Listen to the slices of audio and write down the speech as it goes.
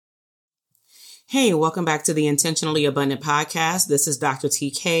Hey, welcome back to the Intentionally Abundant podcast. This is Dr.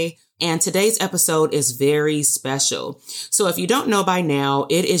 TK, and today's episode is very special. So if you don't know by now,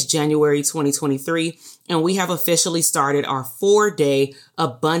 it is January 2023, and we have officially started our 4-day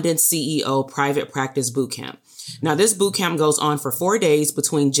Abundant CEO Private Practice Bootcamp. Now, this bootcamp goes on for 4 days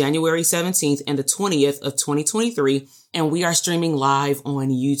between January 17th and the 20th of 2023, and we are streaming live on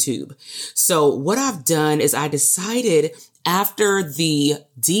YouTube. So what I've done is I decided after the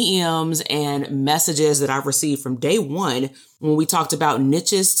DMs and messages that I've received from day one, when we talked about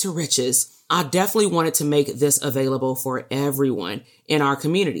niches to riches, I definitely wanted to make this available for everyone in our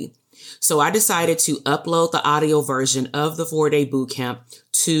community. So I decided to upload the audio version of the 4-day bootcamp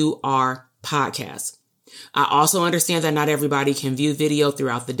to our podcast. I also understand that not everybody can view video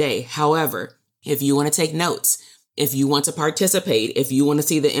throughout the day. However, if you want to take notes, if you want to participate, if you want to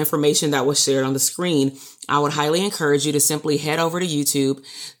see the information that was shared on the screen, I would highly encourage you to simply head over to YouTube,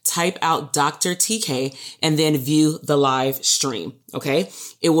 type out Dr. TK, and then view the live stream. Okay.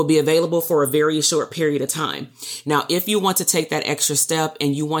 It will be available for a very short period of time. Now, if you want to take that extra step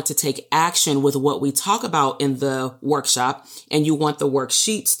and you want to take action with what we talk about in the workshop, and you want the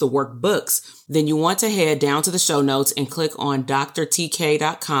worksheets, the workbooks, then you want to head down to the show notes and click on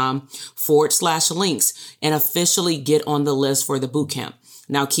drtk.com/links and officially get on the list for the bootcamp.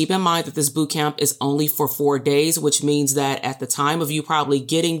 Now, keep in mind that this bootcamp is only for 4 days, which means that at the time of you probably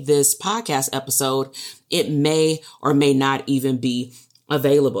getting this podcast episode, it may or may not even be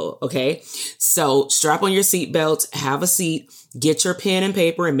available. Okay. So strap on your seatbelts, have a seat, get your pen and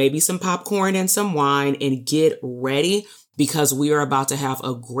paper and maybe some popcorn and some wine and get ready because we are about to have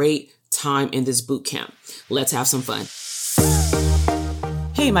a great time in this bootcamp. Let's have some fun.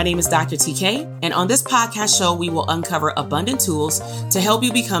 Hey, my name is Dr. TK, and on this podcast show, we will uncover abundant tools to help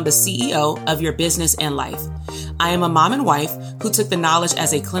you become the CEO of your business and life. I am a mom and wife who took the knowledge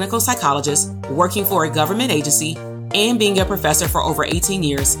as a clinical psychologist, working for a government agency, and being a professor for over 18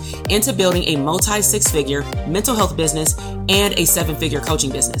 years into building a multi-six-figure mental health business and a 7-figure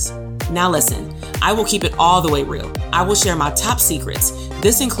coaching business. Now listen, I will keep it all the way real. I will share my top secrets.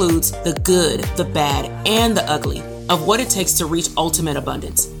 This includes the good, the bad, and the ugly of what it takes to reach ultimate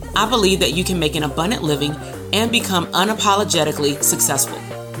abundance. I believe that you can make an abundant living and become unapologetically successful,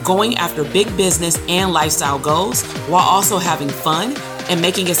 going after big business and lifestyle goals while also having fun and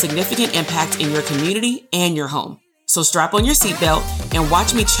making a significant impact in your community and your home. So strap on your seatbelt and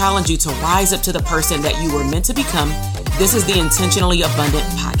watch me challenge you to rise up to the person that you were meant to become. This is the Intentionally Abundant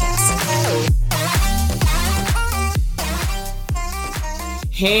podcast.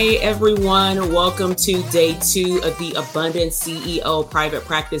 Hey everyone, welcome to day 2 of the Abundant CEO Private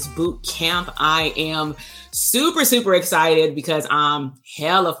Practice Bootcamp. I am super excited because I'm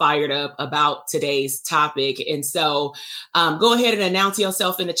hella fired up about today's topic. And so go ahead and announce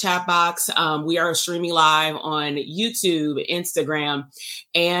yourself in the chat box. We are streaming live on YouTube, Instagram,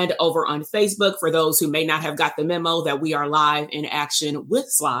 and over on Facebook for those who may not have got the memo that we are live in action with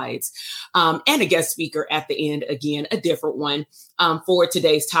slides and a guest speaker at the end, again, a different one for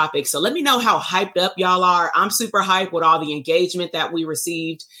today's topic. So let me know how hyped up y'all are. I'm super hyped with all the engagement that we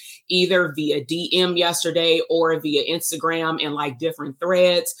received either via DM yesterday or via Instagram and like different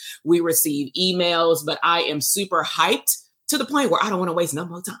threads. We received emails, but I am super hyped to the point where I don't want to waste no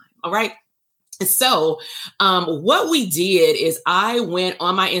more time. All right. So what we did is I went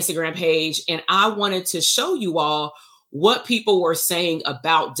on my Instagram page and I wanted to show you all what people were saying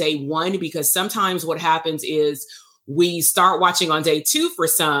about day 1, because sometimes what happens is we start watching on day 2 for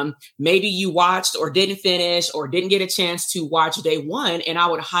some. Maybe you watched or didn't finish or didn't get a chance to watch day 1, and I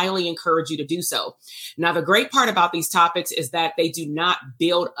would highly encourage you to do so. Now, the great part about these topics is that they do not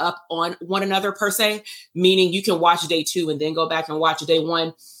build up on one another per se, meaning you can watch day 2 and then go back and watch day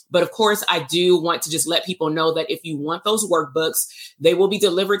 1. But of course, I do want to just let people know that if you want those workbooks, they will be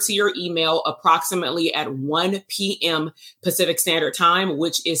delivered to your email approximately at 1 p.m. Pacific Standard Time,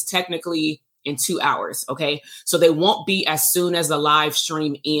 which is technically in 2 hours. Okay. So they won't be as soon as the live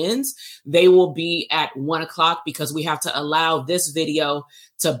stream ends. They will be at 1 o'clock because we have to allow this video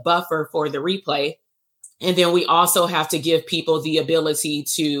to buffer for the replay. And then we also have to give people the ability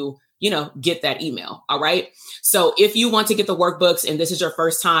to, get that email. All right. So if you want to get the workbooks and this is your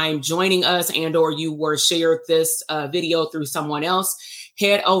first time joining us and or you were shared this video through someone else,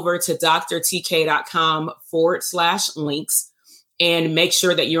 head over to drtk.com/links. and make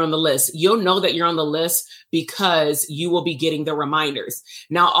sure that you're on the list. You'll know that you're on the list because you will be getting the reminders.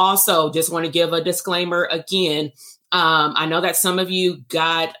 Now, also just want to give a disclaimer again. I know that some of you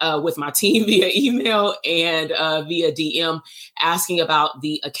got with my team via email and via DM asking about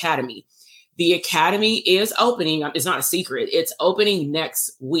the Academy. The Academy is opening. It's not a secret. It's opening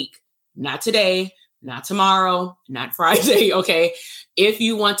next week. not today, not tomorrow, not Friday. Okay. If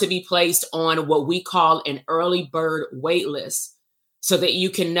you want to be placed on what we call an early bird wait list so that you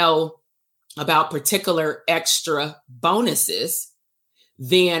can know about particular extra bonuses,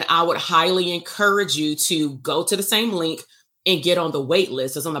 then I would highly encourage you to go to the same link and get on the wait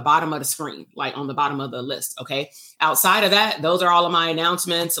list. It's on the bottom of the screen, like on the bottom of the list. Okay. Outside of that, those are all of my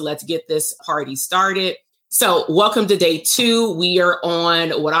announcements. So let's get this party started. So welcome to day 2. We are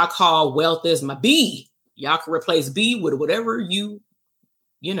on what I call Wealth is My B. Y'all can replace B with whatever you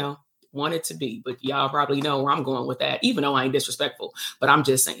want it to be. But y'all probably know where I'm going with that, even though I ain't disrespectful, but I'm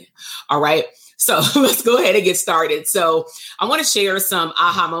just saying. All right. So let's go ahead and get started. So I want to share some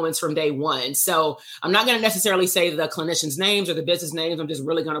aha moments from day 1. So I'm not going to necessarily say the clinicians' names or the business names. I'm just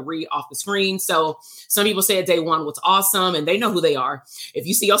really going to read off the screen. So some people said day 1 was awesome and they know who they are. If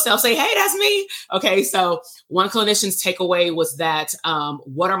you see yourself, say, hey, that's me. Okay. So one clinician's takeaway was that,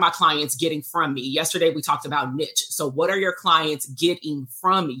 what are my clients getting from me? Yesterday, we talked about niche. So what are your clients getting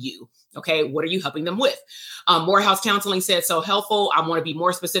from you? Okay, what are you helping them with? Morehouse Counseling said, so helpful. I want to be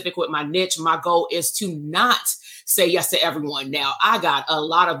more specific with my niche. My goal is to not say yes to everyone. Now, I got a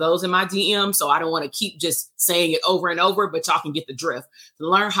lot of those in my DM, so I don't want to keep just saying it over and over, but y'all can get the drift.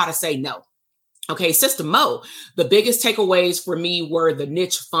 Learn how to say no. Okay, Sister Mo, the biggest takeaways for me were the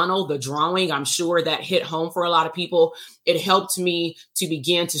niche funnel, the drawing. I'm sure that hit home for a lot of people. It helped me to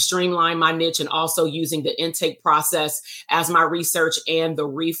begin to streamline my niche and also using the intake process as my research and the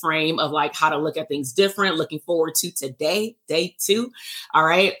reframe of like how to look at things different. Looking forward to today, day 2. All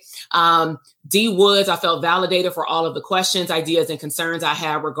right. D Woods, I felt validated for all of the questions, ideas, and concerns I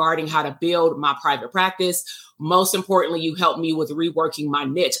had regarding how to build my private practice. Most importantly, you helped me with reworking my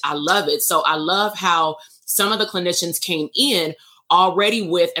niche. I love it. So I love how some of the clinicians came in already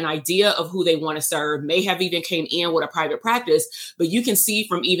with an idea of who they want to serve, may have even came in with a private practice, but you can see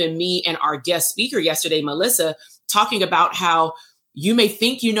from even me and our guest speaker yesterday, Melissa, talking about how you may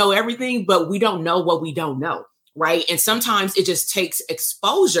think you know everything, but we don't know what we don't know, right? And sometimes it just takes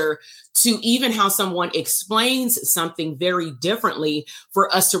exposure to even how someone explains something very differently for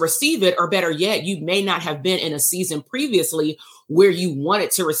us to receive it, or better yet, you may not have been in a season previously where you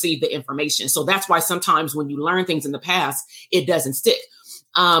wanted to receive the information. So that's why sometimes when you learn things in the past, it doesn't stick.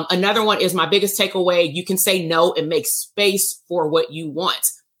 Another one is my biggest takeaway. You can say no and make space for what you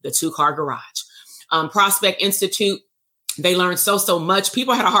want. The 2-car garage. Prospect Institute, they learned so much.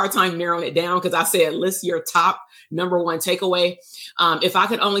 People had a hard time narrowing it down because I said, list your top number 1 takeaway. If I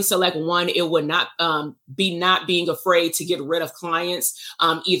could only select one, it would not be not being afraid to get rid of clients,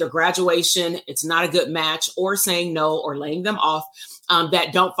 either graduation, it's not a good match, or saying no or laying them off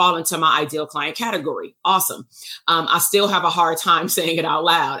that don't fall into my ideal client category. Awesome. I still have a hard time saying it out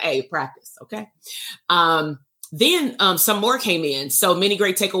loud. Hey, practice. Okay. Then some more came in. So many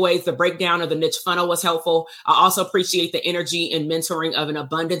great takeaways. The breakdown of the niche funnel was helpful. I also appreciate the energy and mentoring of an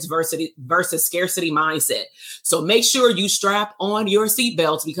abundance versus scarcity mindset. So make sure you strap on your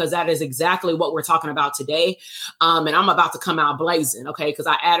seatbelts because that is exactly what we're talking about today. And I'm about to come out blazing, okay? Because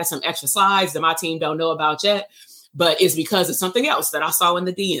I added some extra slides that my team don't know about yet. But it's because of something else that I saw in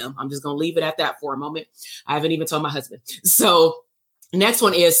the DM. I'm just going to leave it at that for a moment. I haven't even told my husband. So next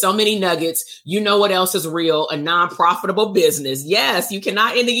one is so many nuggets. You know what else is real? A non-profitable business. Yes, you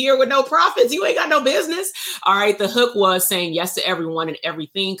cannot end the year with no profits. You ain't got no business. All right. The hook was saying yes to everyone and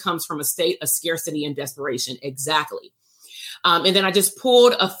everything comes from a state of scarcity and desperation. Exactly. And then I just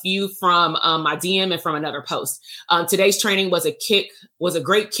pulled a few from my DM and from another post. Today's training was a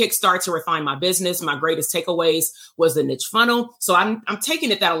great kickstart to refine my business. My greatest takeaways was the niche funnel. So I'm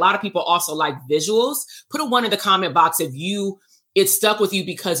taking it that a lot of people also like visuals. Put a 1 in the comment box if it stuck with you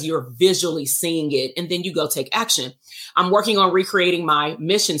because you're visually seeing it, and then you go take action. I'm working on recreating my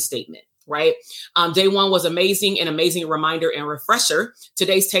mission statement, right? Day 1 was amazing, an amazing reminder and refresher.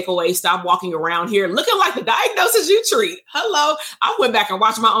 Today's takeaway, stop walking around here looking like the diagnosis you treat. Hello. I went back and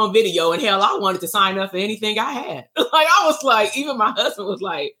watched my own video and hell, I wanted to sign up for anything I had. I was like, even my husband was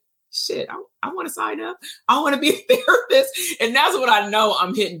like, shit, I want to sign up. I want to be a therapist. And that's what I know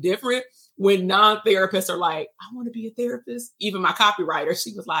I'm hitting different. When non-therapists are like, I want to be a therapist. Even my copywriter,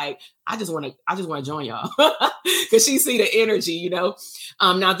 she was like, I just want to join y'all because she see the energy,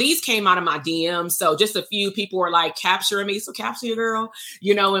 Now these came out of my DM. So just a few people were like capturing me. So capture your girl,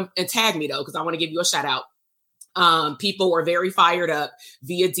 and tag me though, because I want to give you a shout out. People were very fired up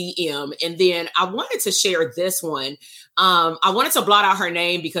via DM. And then I wanted to share this one. I wanted to blot out her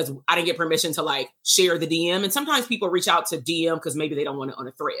name because I didn't get permission to share the DM. And sometimes people reach out to DM because maybe they don't want it on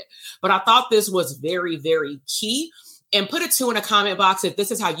a thread. But I thought this was very, very key. And put a 2 in a comment box if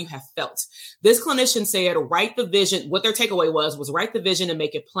this is how you have felt. This clinician said, write the vision. What their takeaway was write the vision and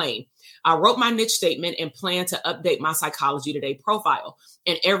make it plain. I wrote my niche statement and plan to update my Psychology Today profile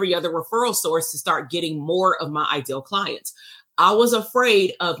and every other referral source to start getting more of my ideal clients. I was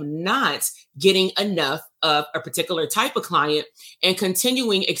afraid of not getting enough of a particular type of client and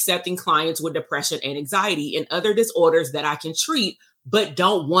continuing accepting clients with depression and anxiety and other disorders that I can treat, but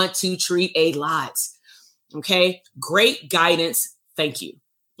don't want to treat a lot. Okay. Great guidance. Thank you.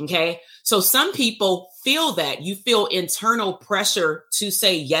 Okay. So some people feel that you feel internal pressure to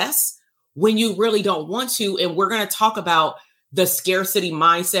say yes when you really don't want to. And we're going to talk about the scarcity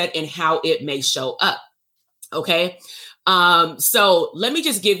mindset and how it may show up. Okay. So let me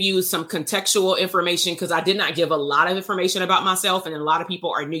just give you some contextual information because I did not give a lot of information about myself and a lot of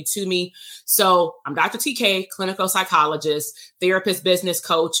people are new to me. So I'm Dr. TK, clinical psychologist, therapist, business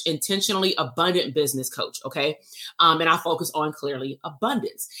coach, intentionally abundant business coach. Okay. And I focus on clearly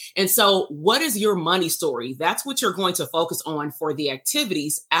abundance. And so what is your money story? That's what you're going to focus on for the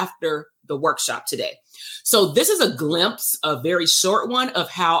activities after the workshop today. So this is a glimpse, a very short one of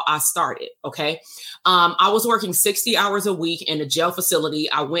how I started. Okay. I was working 60 hours a week in a jail facility.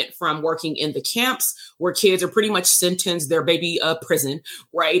 I went from working in the camps where kids are pretty much sentenced their baby prison,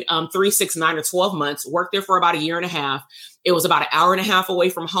 right? 3, 6, 9, or 12 months, worked there for about a year and a half. It was about an hour and a half away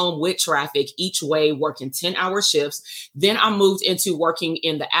from home with traffic each way, working 10-hour shifts. Then I moved into working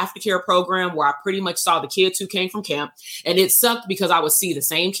in the aftercare program where I pretty much saw the kids who came from camp. And it sucked because I would see the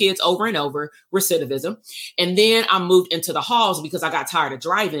same kids over and over, recidivism. And then I moved into the halls because I got tired of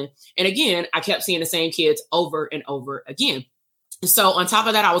driving. And again, I kept seeing the same kids over and over again. So on top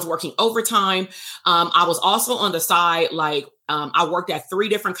of that, I was working overtime. I was also on the side, I worked at 3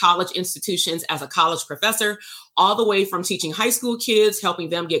 different college institutions as a college professor, all the way from teaching high school kids, helping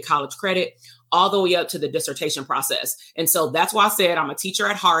them get college credit, all the way up to the dissertation process. And so that's why I said I'm a teacher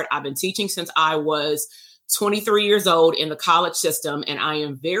at heart. I've been teaching since I was 23 years old in the college system, and I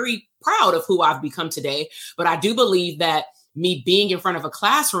am very proud of who I've become today. But I do believe that me being in front of a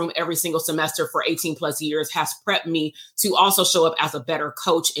classroom every single semester for 18 plus years has prepped me to also show up as a better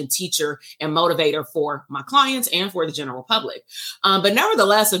coach and teacher and motivator for my clients and for the general public. But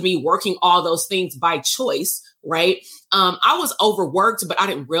nevertheless, of me working all those things by choice, right? I was overworked, but I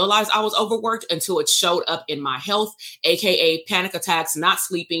didn't realize I was overworked until it showed up in my health, AKA panic attacks, not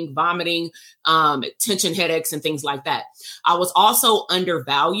sleeping, vomiting, tension headaches, and things like that. I was also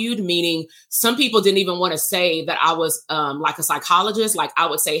undervalued, meaning some people didn't even want to say that I was like a psychologist. Like I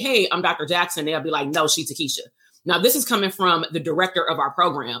would say, hey, I'm Dr. Jackson. They'll be like, no, she's Takesha. Now, this is coming from the director of our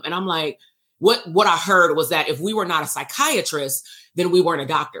program. And I'm like, what I heard was that if we were not a psychiatrist, then we weren't a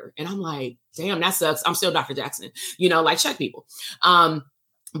doctor. And I'm like, damn, that sucks. I'm still Dr. Jackson, check people.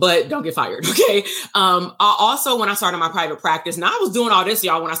 But don't get fired. Okay. I also, when I started my private practice, now I was doing all this,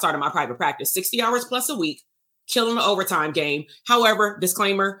 y'all, when I started my private practice, 60 hours plus a week, killing the overtime game. However,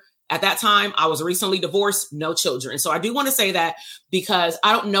 disclaimer, at that time, I was recently divorced, no children. So I do want to say that because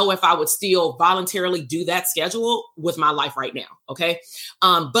I don't know if I would still voluntarily do that schedule with my life right now. Okay.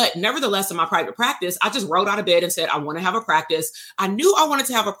 But nevertheless, in my private practice, I just rolled out of bed and said, I want to have a practice. I knew I wanted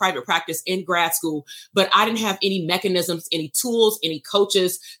to have a private practice in grad school, but I didn't have any mechanisms, any tools, any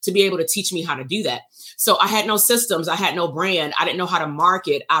coaches to be able to teach me how to do that. So I had no systems. I had no brand. I didn't know how to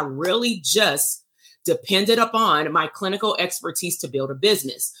market. I really just depended upon my clinical expertise to build a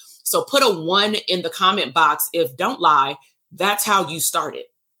business. So put a 1 in the comment box if don't lie, that's how you started.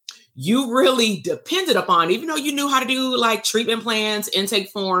 You really depended upon, even though you knew how to do like treatment plans, intake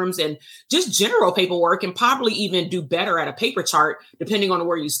forms, and just general paperwork, and probably even do better at a paper chart, depending on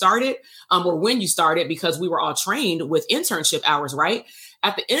where you started or when you started, because we were all trained with internship hours, right?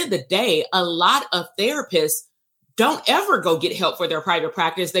 At the end of the day, a lot of therapists don't ever go get help for their private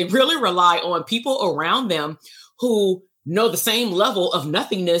practice. They really rely on people around them who know the same level of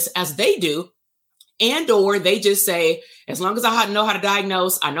nothingness as they do. And or they just say, as long as I know how to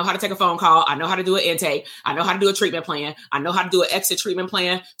diagnose, I know how to take a phone call, I know how to do an intake, I know how to do a treatment plan, I know how to do an exit treatment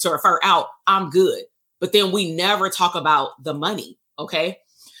plan to refer out, I'm good. But then we never talk about the money. Okay.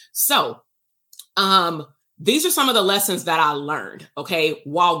 So these are some of the lessons that I learned, okay,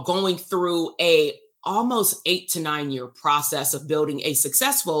 while going through a almost 8 to 9 year process of building a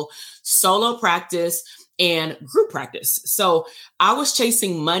successful solo practice and group practice. So I was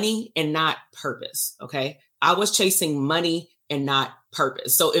chasing money and not purpose. Okay. I was chasing money and not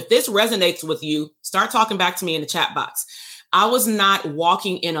purpose. So if this resonates with you, start talking back to me in the chat box. I was not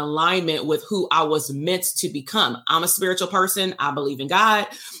walking in alignment with who I was meant to become. I'm a spiritual person. I believe in God.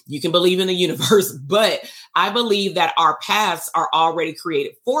 You can believe in the universe, but I believe that our paths are already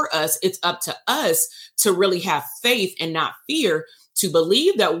created for us. It's up to us to really have faith and not fear, to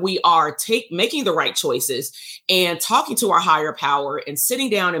believe that we are making the right choices and talking to our higher power and sitting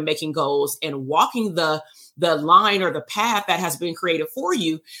down and making goals and walking the line or the path that has been created for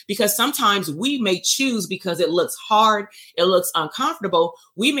you. Because sometimes we may choose, because it looks hard, it looks uncomfortable,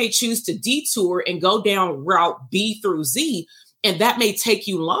 we may choose to detour and go down route B through Z. And that may take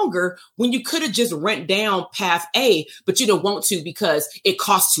you longer when you could have just went down path A, but you don't want to because it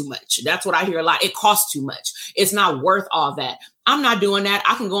costs too much. That's what I hear a lot. It costs too much. It's not worth all that. I'm not doing that.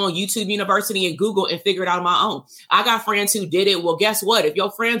 I can go on YouTube University and Google and figure it out on my own. I got friends who did it. Well, guess what? If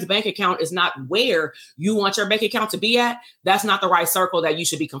your friend's bank account is not where you want your bank account to be at, that's not the right circle that you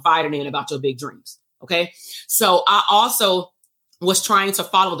should be confiding in about your big dreams. Okay. So I also was trying to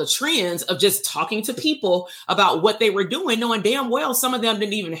follow the trends of just talking to people about what they were doing, knowing damn well some of them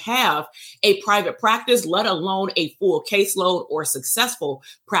didn't even have a private practice, let alone a full caseload or successful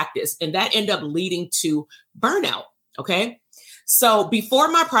practice. And that ended up leading to burnout. Okay. So before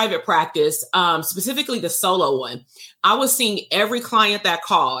my private practice, specifically the solo one, I was seeing every client that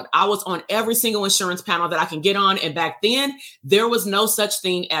called. I was on every single insurance panel that I can get on. And back then, there was no such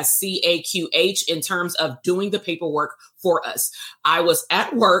thing as CAQH in terms of doing the paperwork for us. I was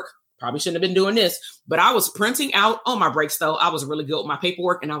at work, probably shouldn't have been doing this, but I was printing out on my breaks though. I was really good with my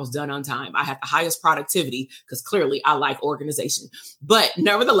paperwork and I was done on time. I had the highest productivity because clearly I like organization. But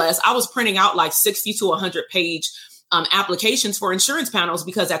nevertheless, I was printing out like 60 to 100 page applications for insurance panels,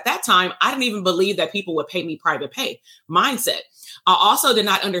 because at that time, I didn't even believe that people would pay me private pay mindset. I also did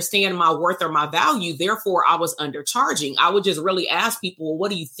not understand my worth or my value. Therefore, I was undercharging. I would just really ask people, well,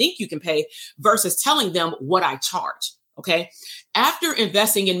 what do you think you can pay versus telling them what I charge? Okay. After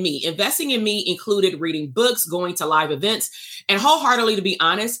investing in me included reading books, going to live events, and wholeheartedly, to be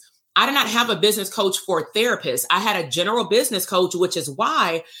honest, I did not have a business coach for therapists. I had a general business coach, which is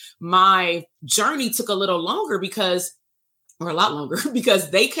why my journey took a little longer because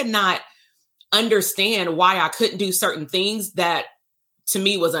they could not understand why I couldn't do certain things that to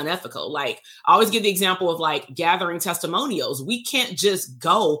me was unethical. Like I always give the example of like gathering testimonials. We can't just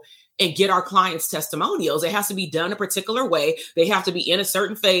go and get our clients' testimonials. It has to be done a particular way. They have to be in a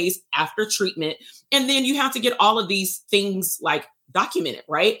certain phase after treatment. And then you have to get all of these things like documented,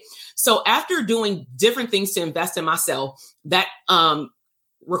 right? So after doing different things to invest in myself that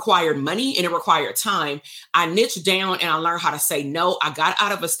required money and it required time, I niched down and I learned how to say no. I got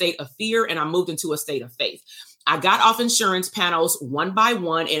out of a state of fear and I moved into a state of faith. I got off insurance panels one by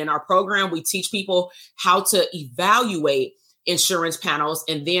one. And in our program, we teach people how to evaluate insurance panels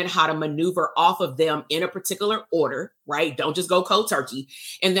and then how to maneuver off of them in a particular order, right? Don't just go cold turkey.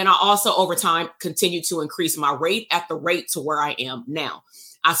 And then I also over time continue to increase my rate at the rate to where I am now.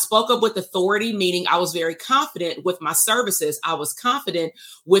 I spoke up with authority, meaning I was very confident with my services. I was confident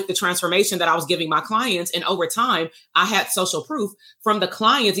with the transformation that I was giving my clients. And over time, I had social proof from the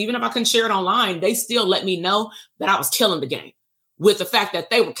clients. Even if I couldn't share it online, they still let me know that I was killing the game with the fact that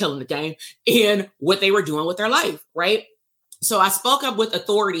they were killing the game and what they were doing with their life, right? So I spoke up with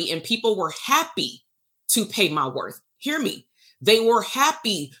authority and people were happy to pay my worth. Hear me. They were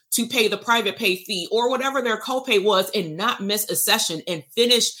happy to pay the private pay fee or whatever their copay was and not miss a session and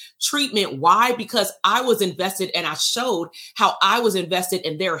finish treatment. Why? Because I was invested and I showed how I was invested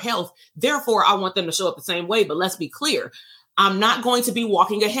in their health. Therefore, I want them to show up the same way. But let's be clear. I'm not going to be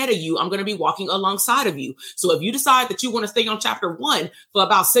walking ahead of you. I'm going to be walking alongside of you. So if you decide that you want to stay on chapter 1 for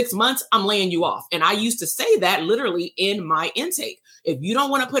about 6 months, I'm laying you off. And I used to say that literally in my intake. If you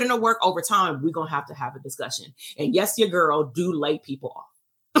don't want to put in the work over time, we're going to have a discussion. And yes, your girl do lay people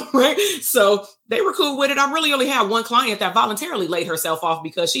off. Right. So they were cool with it. I really only had one client that voluntarily laid herself off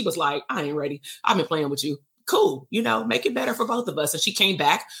because she was like, I ain't ready. I've been playing with you. Cool. Make it better for both of us. And she came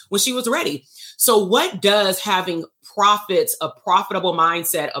back when she was ready. So what does having profits, a profitable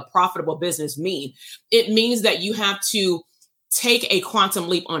mindset, a profitable business mean? It means that you have to take a quantum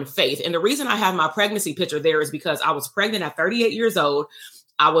leap on faith. And the reason I have my pregnancy picture there is because I was pregnant at 38 years old.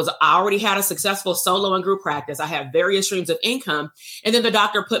 I already had a successful solo and group practice. I had various streams of income. And then the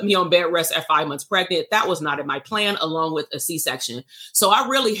doctor put me on bed rest at 5 months pregnant. That was not in my plan, along with a C-section. So I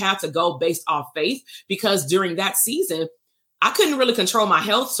really had to go based off faith because during that season, I couldn't really control my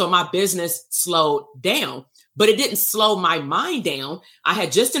health. So my business slowed down, but it didn't slow my mind down. I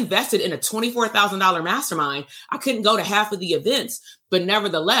had just invested in a $24,000 mastermind. I couldn't go to half of the events, but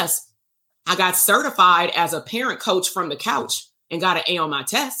nevertheless, I got certified as a parent coach from the couch and got an A on my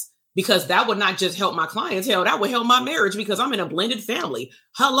test. because that would not just help my clientele, that would help my marriage because I'm in a blended family.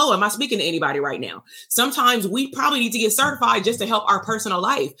 Hello, am I speaking to anybody right now? Sometimes we probably need to get certified just to help our personal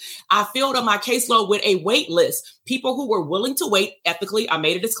life. I filled up my caseload with a wait list. People who were willing to wait ethically. I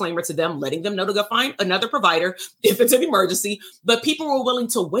made a disclaimer to them, letting them know to go find another provider if it's an emergency. But people were willing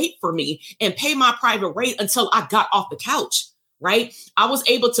to wait for me and pay my private rate until I got off the couch. Right? I was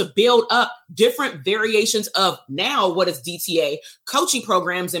able to build up different variations of now what is DTA, coaching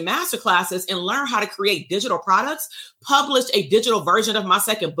programs and masterclasses, and learn how to create digital products, published a digital version of my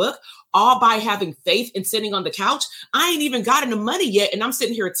second book, all by having faith and sitting on the couch. I ain't even gotten the money yet. And I'm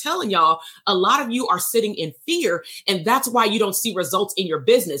sitting here telling y'all, a lot of you are sitting in fear. And that's why you don't see results in your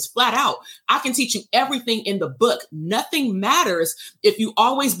business. Flat out. I can teach you everything in the book. Nothing matters if you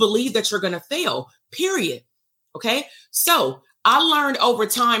always believe that you're going to fail, period. Okay. So I learned over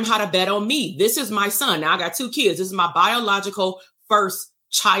time how to bet on me. This is my son. Now I got 2 kids. This is my biological first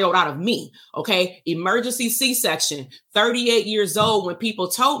child out of me. Okay. Emergency C-section, 38 years old when people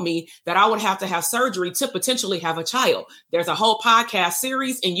told me that I would have to have surgery to potentially have a child. There's a whole podcast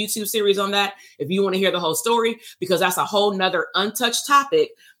series and YouTube series on that if you want to hear the whole story, because that's a whole nother untouched topic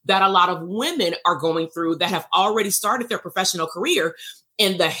that a lot of women are going through that have already started their professional career.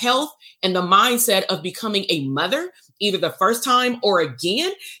 And the health and the mindset of becoming a mother, either the first time or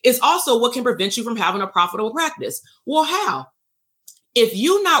again, is also what can prevent you from having a profitable practice. Well, how? If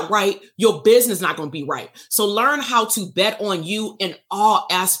you're not right, your business is not going to be right. So learn how to bet on you in all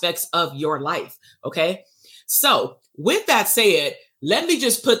aspects of your life. Okay. So with that said, let me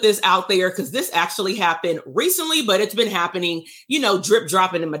just put this out there because this actually happened recently, but it's been happening, drip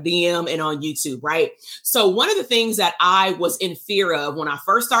dropping in my DM and on YouTube, right? So one of the things that I was in fear of when I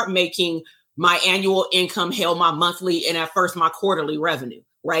first started making my annual income, hell, my monthly, and at first my quarterly revenue,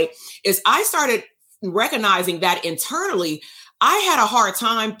 right, is I started recognizing that internally, I had a hard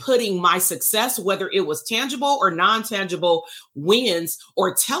time putting my success, whether it was tangible or non-tangible wins,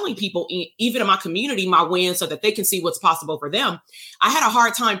 or telling people, even in my community, my wins so that they can see what's possible for them. I had a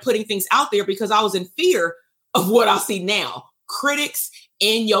hard time putting things out there because I was in fear of what I see now. Critics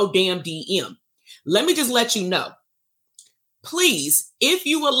in your damn DM. Let me just let you know. Please, if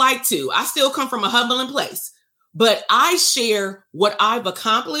you would like to, I still come from a humbling place. But I share what I've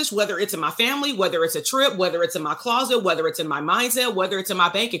accomplished, whether it's in my family, whether it's a trip, whether it's in my closet, whether it's in my mindset, whether it's in my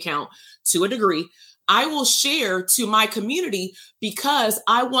bank account, to a degree. I will share to my community because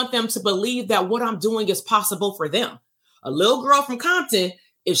I want them to believe that what I'm doing is possible for them. A little girl from Compton,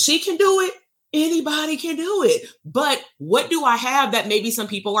 if she can do it, anybody can do it. But what do I have that maybe some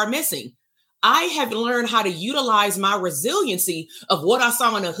people are missing? I have learned how to utilize my resiliency of what I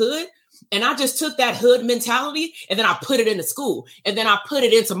saw in the hood. And I just took that hood mentality and then I put it into school and then I put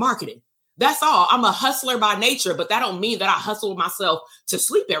it into marketing. That's all. I'm a hustler by nature, but that don't mean that I hustle myself to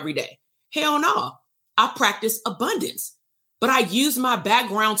sleep every day. Hell no. I practice abundance, but I use my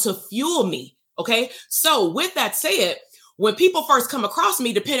background to fuel me. Okay. So with that said, when people first come across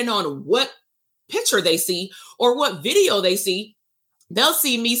me, depending on what picture they see or what video they see, they'll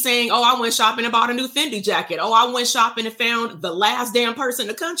see me saying, oh, I went shopping and bought a new Fendi jacket. Oh, I went shopping and found the last damn person in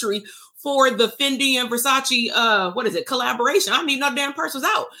the country for the Fendi and Versace, collaboration. I don't even know the damn person's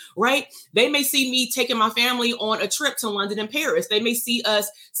out, right? They may see me taking my family on a trip to London and Paris. They may see us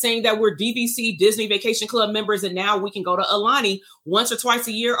saying that we're DVC, Disney Vacation Club members, and now we can go to Alani once or twice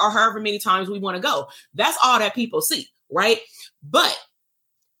a year or however many times we want to go. That's all that people see, right? But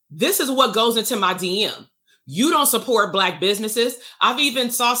this is what goes into my DM. You don't support Black businesses. I've even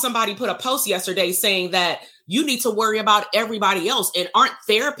saw somebody put a post yesterday saying that you need to worry about everybody else. And aren't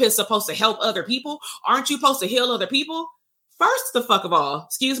therapists supposed to help other people? Aren't you supposed to heal other people? First the fuck of all,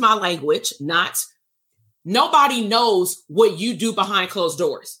 excuse my language, nobody knows what you do behind closed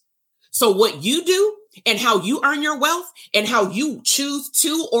doors. So what you do and how you earn your wealth and how you choose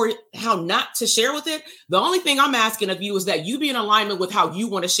to or how not to share with it, the only thing I'm asking of you is that you be in alignment with how you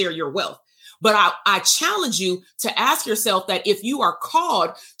want to share your wealth. But I challenge you to ask yourself that if you are called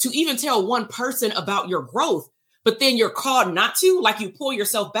to even tell one person about your growth, but then you're called not to, like you pull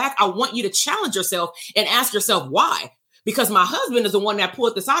yourself back, I want you to challenge yourself and ask yourself why. Because my husband is the one that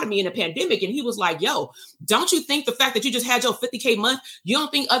pulled this out of me in the pandemic. And he was like, yo, don't you think the fact that you just had your 50K month, you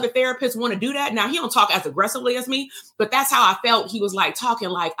don't think other therapists want to do that? Now, he don't talk as aggressively as me, but that's how I felt. He was like talking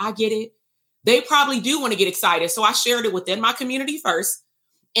like, I get it. They probably do want to get excited. So I shared it within my community first.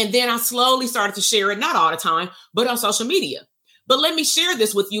 And then I slowly started to share it, not all the time, but on social media. But let me share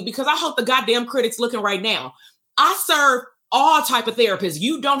this with you because I hope the goddamn critics looking right now. I serve all type of therapists.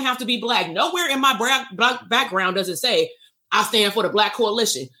 You don't have to be Black. Nowhere in my Black background does it say I stand for the Black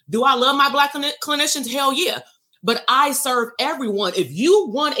coalition. Do I love my Black clinicians? Hell yeah. but I serve everyone. If you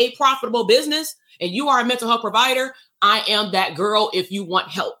want a profitable business and you are a mental health provider, I am that girl if you want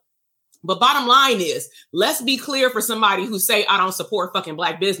help. But bottom line is, let's be clear for somebody who say, I don't support fucking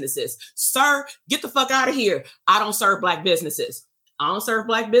Black businesses. Sir, get the fuck out of here. I don't serve Black businesses. I don't serve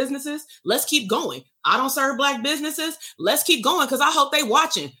Black businesses. Let's keep going. I don't serve Black businesses. Let's keep going because I hope they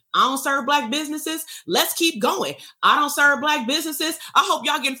watching. I don't serve Black businesses. Let's keep going. I don't serve Black businesses. I hope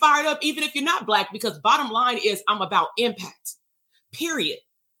y'all getting fired up even if you're not Black, because bottom line is I'm about impact, period.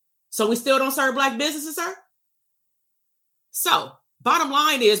 So we still don't serve Black businesses, sir? So bottom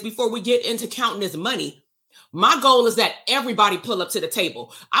line is, before we get into counting this money, my goal is that everybody pull up to the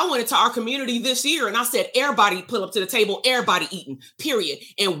table. I went into our community this year and I said, everybody pull up to the table, everybody eating, period.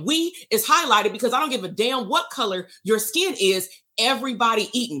 And we is highlighted because I don't give a damn what color your skin is, everybody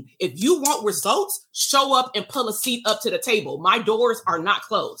eating. If you want results, show up and pull a seat up to the table. My doors are not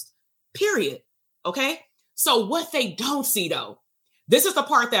closed, period. Okay. So what they don't see though, this is the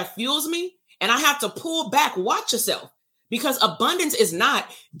part that fuels me, and I have to pull back, watch yourself. Because abundance is not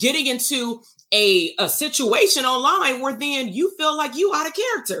getting into a situation online where then you feel like you out of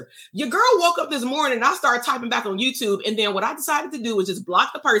character. Your girl woke up this morning and I started typing back on YouTube. And then what I decided to do was just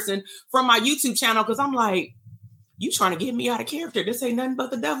block the person from my YouTube channel. Cause I'm like, you trying to get me out of character. This ain't nothing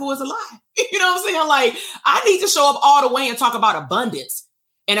but the devil is a lie. You know what I'm saying? Like, I need to show up all the way and talk about abundance.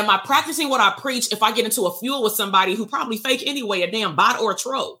 And am I practicing what I preach if I get into a fuel with somebody who probably fake anyway, a damn bot or a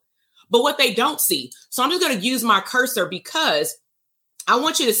troll? But what they don't see. So I'm just going to use my cursor because I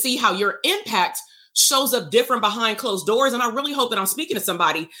want you to see how your impact shows up different behind closed doors. And I really hope that I'm speaking to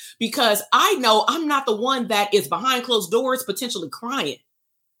somebody, because I know I'm not the one that is behind closed doors, potentially crying,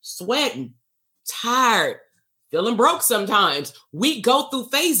 sweating, tired, feeling broke sometimes. We go through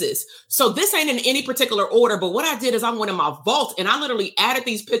phases. So this ain't in any particular order, but what I did is I went in my vault and I literally added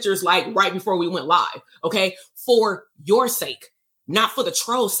these pictures like right before we went live. Okay. For your sake, not for the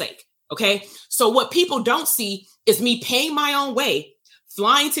troll's sake. Okay. So what people don't see is me paying my own way,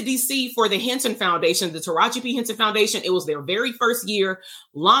 flying to DC for the Hinton Foundation, the Taraji P. Hinton Foundation. It was their very first year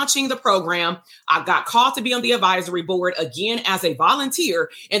launching the program. I got called to be on the advisory board again as a volunteer.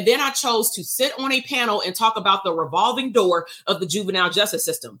 And then I chose to sit on a panel and talk about the revolving door of the juvenile justice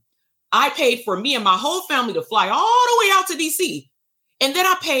system. I paid for me and my whole family to fly all the way out to DC. And then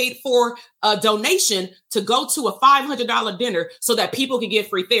I paid for a donation to go to a $500 dinner so that people could get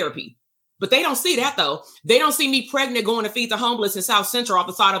free therapy. But they don't see that, though. They don't see me pregnant going to feed the homeless in South Central off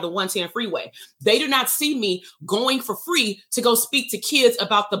the side of the 110 freeway. They do not see me going for free to go speak to kids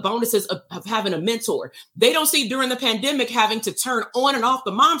about the bonuses of having a mentor. They don't see during the pandemic having to turn on and off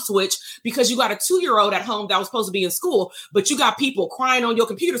the mom switch because you got a 2-year-old at home that was supposed to be in school, but you got people crying on your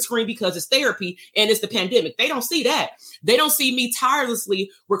computer screen because it's therapy and it's the pandemic. They don't see that. They don't see me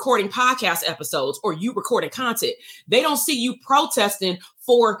tirelessly recording podcast episodes or you recording content. They don't see you protesting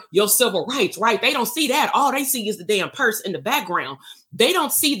for your civil rights, right? They don't see that. All they see is the damn purse in the background. They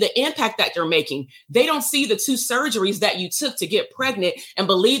don't see the impact that you're making. They don't see the 2 surgeries that you took to get pregnant and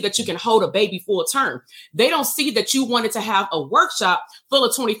believe that you can hold a baby full term. They don't see that you wanted to have a workshop full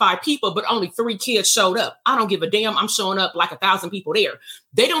of 25 people, but only 3 kids showed up. I don't give a damn. I'm showing up like 1,000 people there.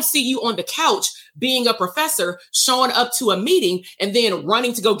 They don't see you on the couch being a professor, showing up to a meeting and then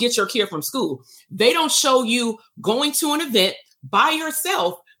running to go get your kid from school. They don't show you going to an event by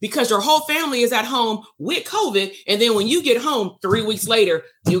yourself because your whole family is at home with COVID. And then when you get home 3 weeks later,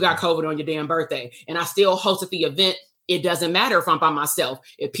 you got COVID on your damn birthday. And I still hosted the event. It doesn't matter if I'm by myself.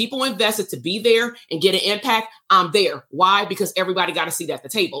 If people invested to be there and get an impact, I'm there. Why? Because everybody got to see at the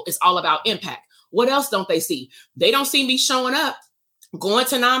table. It's all about impact. What else don't they see? They don't see me showing up, going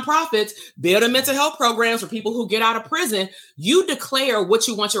to nonprofits, building mental health programs for people who get out of prison. You declare what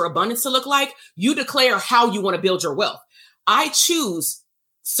you want your abundance to look like. You declare how you want to build your wealth. I choose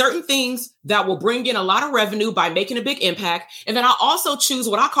certain things that will bring in a lot of revenue by making a big impact. And then I also choose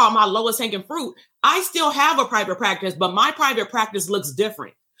what I call my lowest hanging fruit. I still have a private practice, but my private practice looks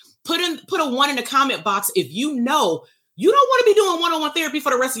different. Put a 1 in the comment box if you know you don't want to be doing one-on-one therapy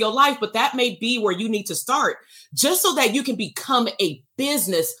for the rest of your life, but that may be where you need to start just so that you can become a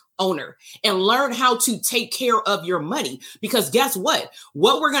business owner and learn how to take care of your money. Because guess what?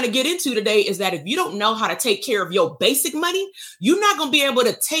 What we're going to get into today is that if you don't know how to take care of your basic money, you're not going to be able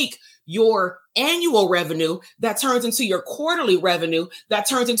to take your annual revenue that turns into your quarterly revenue, that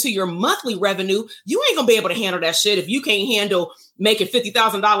turns into your monthly revenue. You ain't going to be able to handle that shit if you can't handle making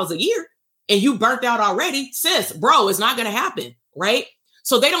 $50,000 a year and you burnt out already. Sis, bro, it's not going to happen, right?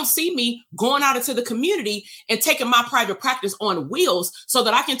 So they don't see me going out into the community and taking my private practice on wheels so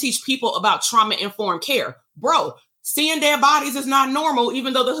that I can teach people about trauma-informed care. Bro, seeing dead bodies is not normal,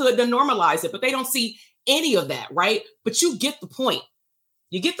 even though the hood done normalize it, but they don't see any of that, right? But you get the point.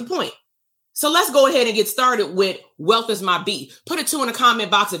 You get the point. So let's go ahead and get started with Wealth is My beat. Put a 2 in the comment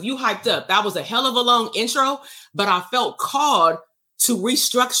box if you hyped up. That was a hell of a long intro, but I felt called to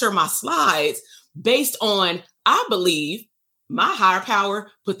restructure my slides based on, I believe, my higher power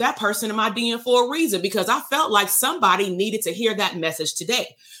put that person in my DM for a reason, because I felt like somebody needed to hear that message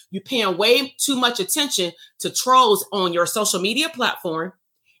today. You're paying way too much attention to trolls on your social media platform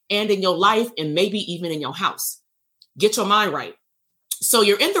and in your life, and maybe even in your house. Get your mind right. So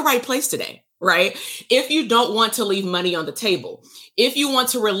you're in the right place today, right? If you don't want to leave money on the table, if you want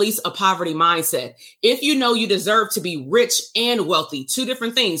to release a poverty mindset, if you know you deserve to be rich and wealthy, 2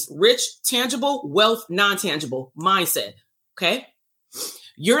 different things: rich, tangible; wealth, non-tangible mindset. Okay.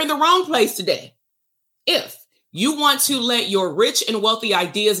 You're in the wrong place today. If you want to let your rich and wealthy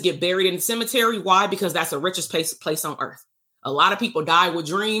ideas get buried in the cemetery, why? Because that's the richest place on earth. A lot of people die with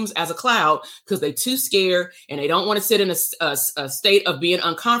dreams as a cloud because they're too scared and they don't want to sit in a state of being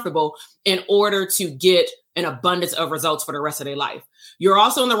uncomfortable in order to get an abundance of results for the rest of their life. You're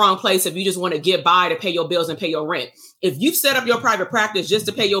also in the wrong place if you just want to get by to pay your bills and pay your rent. If you've set up your private practice just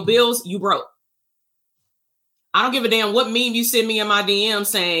to pay your bills, you broke. I don't give a damn what meme you send me in my DM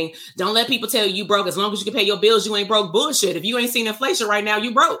saying, don't let people tell you broke. As long as you can pay your bills, you ain't broke. Bullshit. If you ain't seen inflation right now,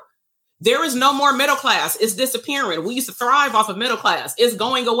 you broke. There is no more middle class. It's disappearing. We used to thrive off of middle class. It's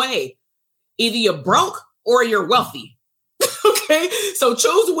going away. Either you're broke or you're wealthy. Okay. So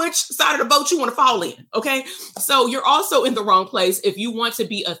choose which side of the boat you want to fall in. Okay. So you're also in the wrong place if you want to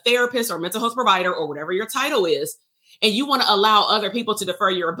be a therapist or mental health provider or whatever your title is, and you want to allow other people to defer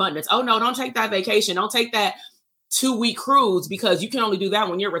your abundance. Oh no, don't take that vacation. Don't take that 2-week cruise, because you can only do that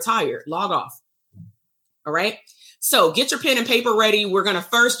when you're retired. Log off. All right. So get your pen and paper ready. We're going to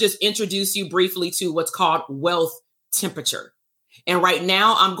first just introduce you briefly to what's called wealth temperature. And right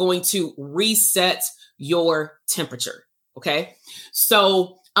now I'm going to reset your temperature. Okay.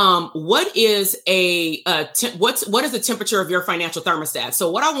 So what is what is the temperature of your financial thermostat?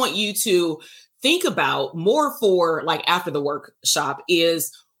 So what I want you to think about more for like after the workshop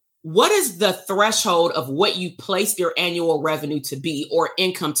is, what is the threshold of what you place your annual revenue to be or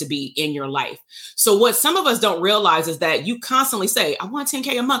income to be in your life? So what some of us don't realize is that you constantly say, I want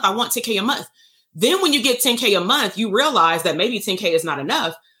 10K a month. I want 10K a month. Then when you get 10K a month, you realize that maybe 10K is not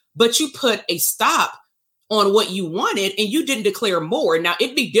enough, but you put a stop on what you wanted and you didn't declare more. Now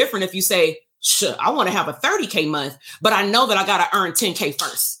it'd be different if you say, sure, I want to have a 30K month, but I know that I got to earn 10K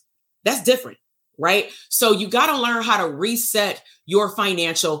first. That's different, right? So you got to learn how to reset your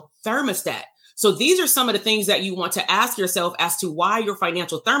financial thermostat. So these are some of the things that you want to ask yourself as to why your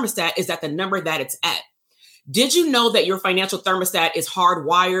financial thermostat is at the number that it's at. Did you know that your financial thermostat is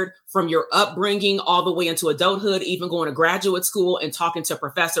hardwired from your upbringing all the way into adulthood, even going to graduate school and talking to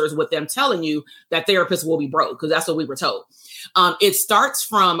professors with them telling you that therapists will be broke? Because that's what we were told. It starts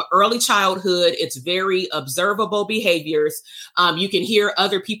from early childhood. It's very observable behaviors. You can hear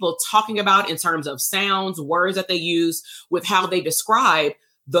other people talking about in terms of sounds, words that they use with how they describe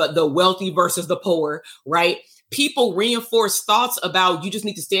the wealthy versus the poor, right? People reinforce thoughts about you just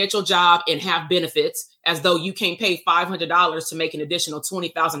need to stay at your job and have benefits as though you can't pay $500 to make an additional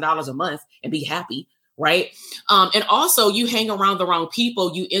 $20,000 a month and be happy, right? And also you hang around the wrong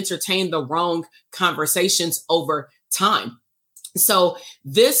people. You entertain the wrong conversations over time. So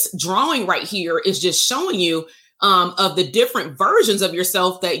this drawing right here is just showing you of the different versions of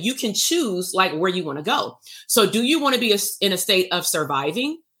yourself that you can choose, like where you want to go. So do you want to be in a state of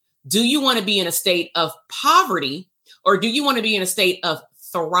surviving? Do you want to be in a state of poverty? Or do you want to be in a state of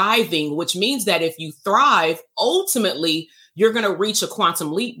thriving, which means that if you thrive, ultimately, you're going to reach a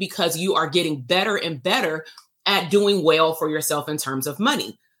quantum leap because you are getting better and better at doing well for yourself in terms of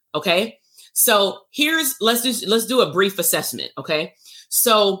money. Okay. So let's do a brief assessment. Okay.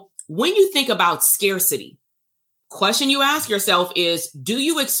 So when you think about scarcity, question you ask yourself is, do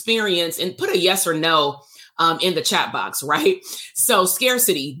you experience, and put a yes or no in the chat box, right? So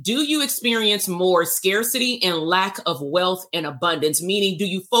scarcity, do you experience more scarcity and lack of wealth and abundance? Meaning, do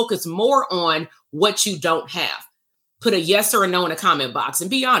you focus more on what you don't have? Put a yes or a no in the comment box and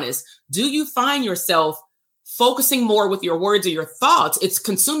be honest. Do you find yourself focusing more with your words or your thoughts? It's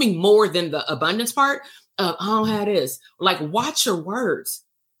consuming more than the abundance part of, I don't have this. Like, watch your words.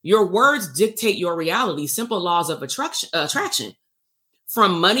 Your words dictate your reality. Simple laws of attraction,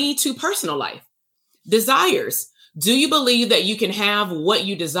 from money to personal life. Desires. Do you believe that you can have what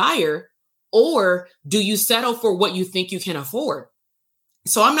you desire, or do you settle for what you think you can afford?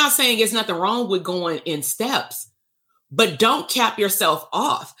 So I'm not saying there's nothing wrong with going in steps, but don't cap yourself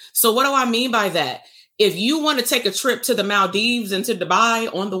off. So what do I mean by that? If you want to take a trip to the Maldives and to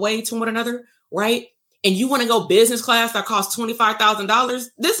Dubai on the way to one another, right? and you want to go business class that costs $25,000,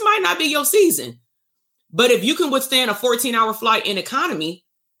 this might not be your season. But if you can withstand a 14-hour flight in economy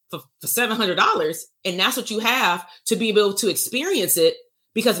for $700, and that's what you have to be able to experience it,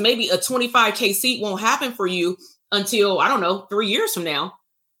 because maybe a $25K seat won't happen for you until, I don't know, 3 years from now.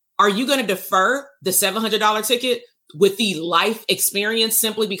 Are you going to defer the $700 ticket with the life experience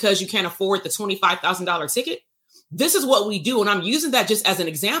simply because you can't afford the $25,000 ticket? This is what we do. And I'm using that just as an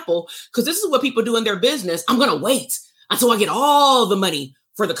example because this is what people do in their business. I'm going to wait until I get all the money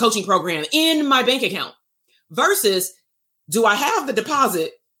for the coaching program in my bank account versus do I have the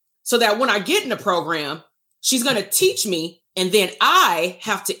deposit so that when I get in the program, she's going to teach me and then I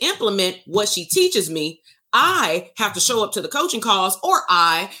have to implement what she teaches me. I have to show up to the coaching calls or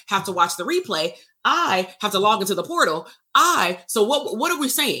I have to watch the replay. I have to log into the portal. So what are we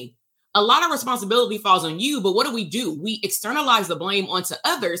saying? A lot of responsibility falls on you, but what do? We externalize the blame onto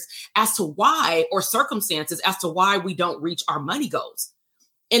others as to why, or circumstances as to why we don't reach our money goals.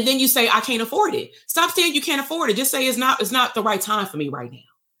 And then you say, I can't afford it. Stop saying you can't afford it. Just say it's not the right time for me right now.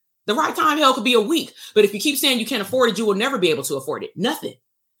 The right time, hell, could be a week. But if you keep saying you can't afford it, you will never be able to afford it. Nothing.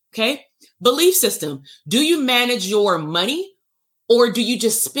 Okay. Belief system. Do you manage your money or do you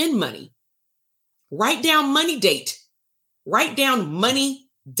just spend money? Write down money date. Write down money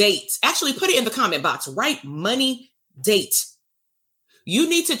date. Actually, put it in the comment box. Write money date. You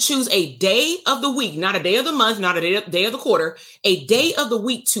need to choose a day of the week, not a day of the month, not a day of the quarter, a day of the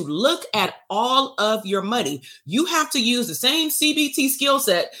week to look at all of your money. You have to use the same CBT skill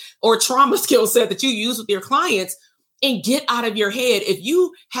set or trauma skill set that you use with your clients and get out of your head. If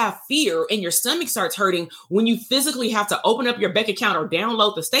you have fear and your stomach starts hurting when you physically have to open up your bank account or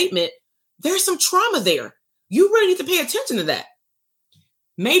download the statement, there's some trauma there. You really need to pay attention to that.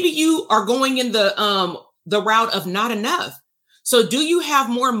 Maybe you are going in the route of not enough. So do you have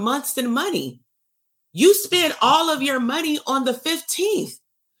more months than money? You spend all of your money on the 15th.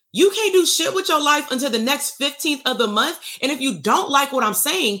 You can't do shit with your life until the next 15th of the month. And if you don't like what I'm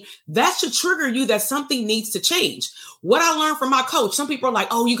saying, that should trigger you that something needs to change. What I learned from my coach, some people are like,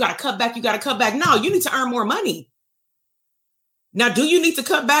 oh, you got to cut back. You got to cut back. No, you need to earn more money. Now, do you need to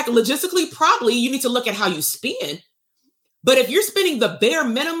cut back logistically? Probably. You need to look at how you spend. But if you're spending the bare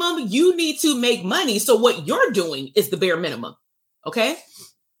minimum, you need to make money. So what you're doing is the bare minimum. Okay.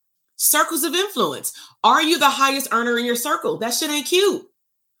 Circles of influence. Are you the highest earner in your circle? That shit ain't cute.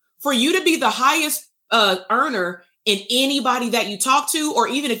 For you to be the highest earner in anybody that you talk to, or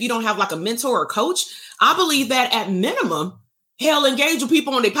even if you don't have like a mentor or coach, I believe that at minimum, hell, engage with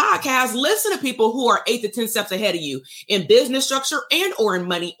people on their podcast, listen to people who are 8 to 10 steps ahead of you in business structure and or in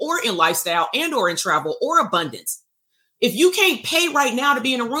money or in lifestyle and or in travel or abundance. If you can't pay right now to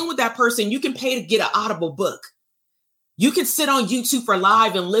be in a room with that person, you can pay to get an Audible book. You can sit on YouTube for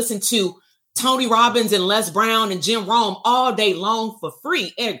live and listen to Tony Robbins and Les Brown and Jim Rohn all day long for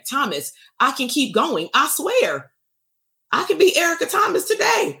free. Eric Thomas. I can keep going. I swear. I could be Erica Thomas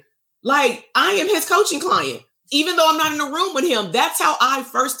today. Like, I am his coaching client. Even though I'm not in a room with him, that's how I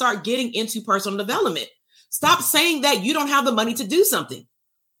first start getting into personal development. Stop saying that you don't have the money to do something.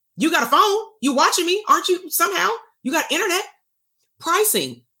 You got a phone. You watching me, aren't you? Somehow. You got internet.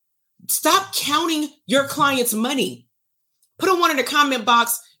 Pricing. Stop counting your client's money. Put a one in the comment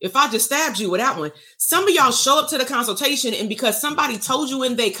box if I just stabbed you with that one. Some of y'all show up to the consultation and because somebody told you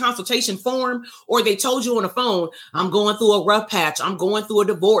in their consultation form or they told you on the phone, I'm going through a rough patch. I'm going through a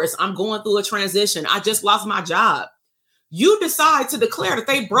divorce. I'm going through a transition. I just lost my job. You decide to declare that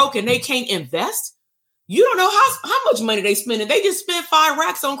they broke and they can't invest. You don't know how much money they spending. They just spent 5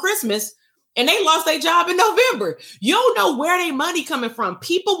 racks on Christmas and they lost their job in November. You don't know where their money coming from.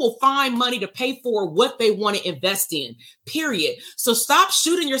 People will find money to pay for what they want to invest in, period. So stop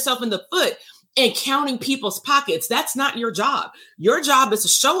shooting yourself in the foot and counting people's pockets. That's not your job. Your job is to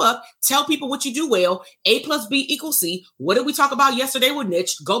show up, tell people what you do well. A plus B equals C. What did we talk about yesterday with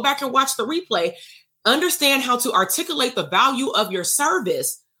Niche? Go back and watch the replay. Understand how to articulate the value of your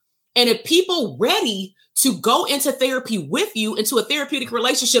service. And if people ready to go into therapy with you, into a therapeutic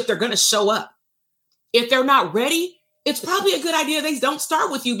relationship, they're going to show up. If they're not ready, it's probably a good idea they don't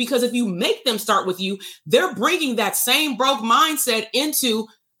start with you, because if you make them start with you, they're bringing that same broke mindset into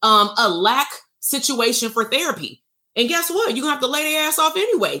a lack situation for therapy. And guess what? You're going to have to lay their ass off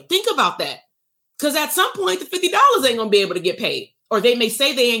anyway. Think about that. Because at some point, the $50 ain't going to be able to get paid. Or they may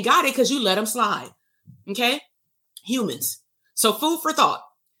say they ain't got it because you let them slide. Okay? Humans. So food for thought.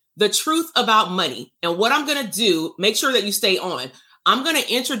 The truth about money. And what I'm going to do, make sure that you stay on. I'm going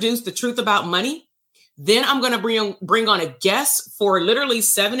to introduce the truth about money. Then I'm going to bring on a guest for literally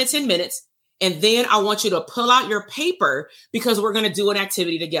 7 to 10 minutes. And then I want you to pull out your paper because we're going to do an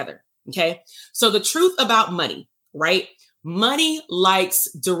activity together. Okay. So the truth about money, right? Money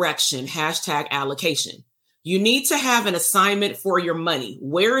likes direction, #allocation. You need to have an assignment for your money.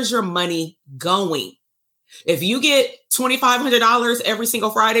 Where is your money going? If you get $2,500 every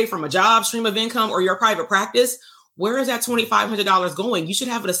single Friday from a job, stream of income, or your private practice, where is that $2,500 going? You should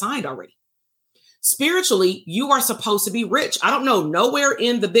have it assigned already. Spiritually, you are supposed to be rich. I don't know nowhere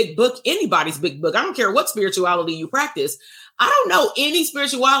in the big book, anybody's big book. I don't care what spirituality you practice. I don't know any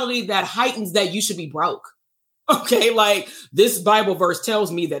spirituality that heightens that you should be broke. Okay, like this Bible verse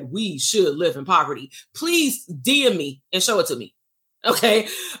tells me that we should live in poverty. Please DM me and show it to me. Okay,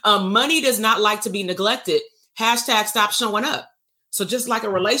 money does not like to be neglected. #stop showing up. So just like a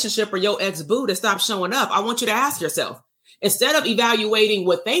relationship or your ex-boo to stop showing up, I want you to ask yourself, instead of evaluating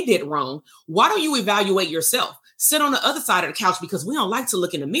what they did wrong, why don't you evaluate yourself? Sit on the other side of the couch because we don't like to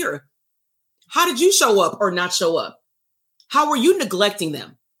look in the mirror. How did you show up or not show up? How are you neglecting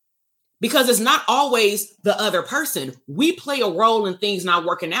them? Because it's not always the other person. We play a role in things not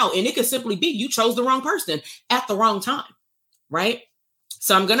working out. And it could simply be you chose the wrong person at the wrong time, right?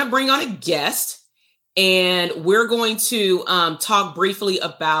 So I'm going to bring on a guest and we're going to talk briefly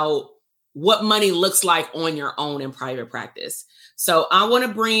about what money looks like on your own in private practice. So I want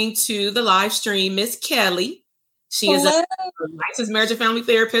to bring to the live stream Miss Kelly. She is a licensed marriage and family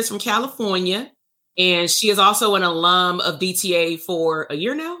therapist from California. And she is also an alum of BTA for a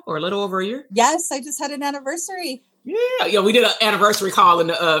year now, or a little over a year. Yes, I just had an anniversary. Yeah, we did an anniversary call in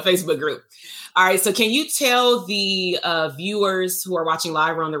the Facebook group. All right, so can you tell the viewers who are watching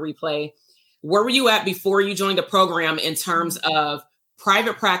live or on the replay, where were you at before you joined the program in terms of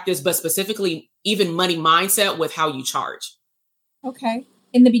private practice, but specifically even money mindset with how you charge? Okay.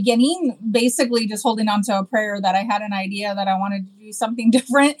 In the beginning, basically just holding on to a prayer that I had an idea that I wanted to do something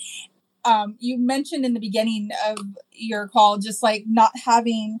different. You mentioned in the beginning of your call, just like not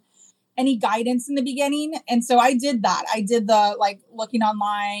having any guidance in the beginning. And so I did that. I did the looking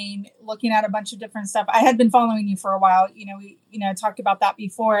online, looking at a bunch of different stuff. I had been following you for a while. We talked about that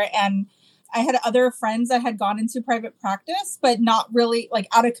before. And I had other friends that had gone into private practice, but not really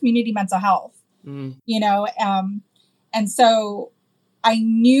out of community mental health, and so I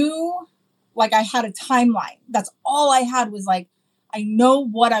knew I had a timeline. That's all I had was I know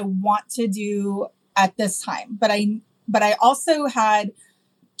what I want to do at this time, but I also had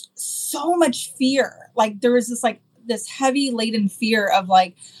so much fear. There was this heavy laden fear of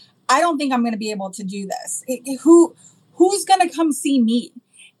I don't think I'm going to be able to do this. Who's going to come see me?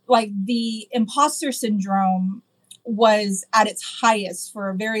 The imposter syndrome was at its highest for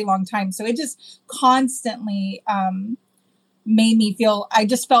a very long time. So it just constantly, made me feel, I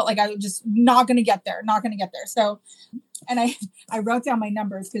just felt like I was just not going to get there. So, and I wrote down my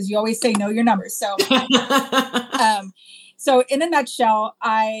numbers because you always say, know your numbers. So, so in a nutshell,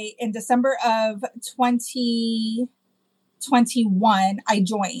 in December of 2021, I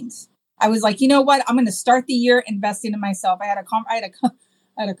joined. I was like, you know what? I'm going to start the year investing in myself. I had a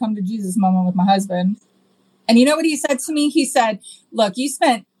come to Jesus moment with my husband. And you know what he said to me? He said, look, you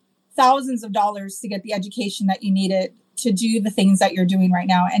spent thousands of dollars to get the education that you needed to do the things that you're doing right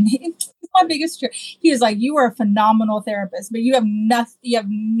now. And it's my biggest fear. He was like, you are a phenomenal therapist, but you have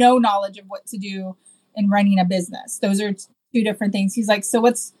no knowledge of what to do in running a business. Those are two different things. He's like, so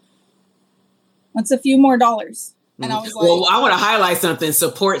what's a few more dollars? And I was like, well, I want to highlight something.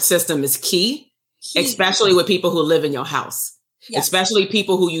 Support system is key, especially with people who live in your house, especially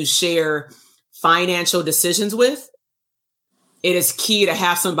people who you share financial decisions with. It is key to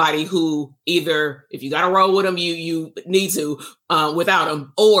have somebody who either, if you got to roll with them, you need to without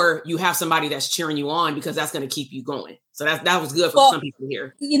them, or you have somebody that's cheering you on because that's going to keep you going. So that was good for some people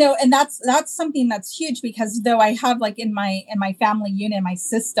here. And that's something that's huge because though I have in my family unit, my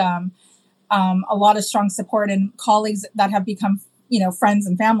system, a lot of strong support and colleagues that have become, friends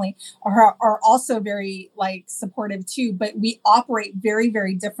and family are also very supportive too, but we operate very,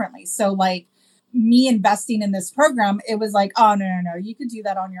 very differently. So me investing in this program, it was oh, no, you could do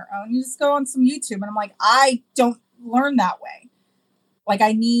that on your own. You just go on some YouTube. And I'm like, I don't learn that way.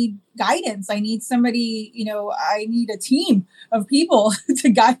 I need guidance. I need somebody, I need a team of people to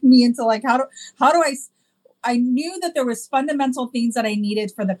guide me into how do I knew that there was fundamental things that I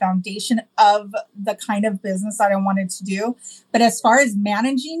needed for the foundation of the kind of business that I wanted to do. But as far as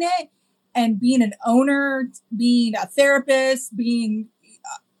managing it and being an owner, being a therapist, being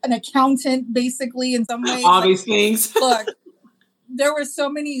an accountant, basically, in some ways. All these things. Look, there were so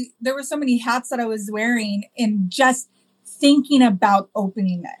many hats that I was wearing in just thinking about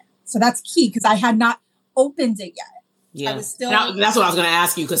opening it. So that's key because I had not opened it yet. Yeah. I was still. Now, that's what I was going to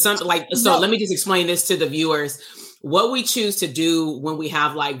ask you because let me just explain this to the viewers. what we choose to do when we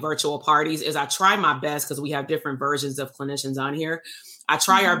have like virtual parties is I try my best, because we have different versions of clinicians on here. I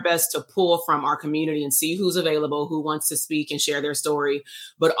try our best to pull from our community and see who's available, who wants to speak and share their story,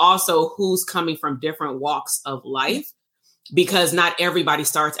 but also who's coming from different walks of life, because not everybody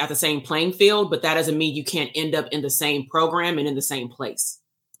starts at the same playing field, but that doesn't mean you can't end up in the same program and in the same place.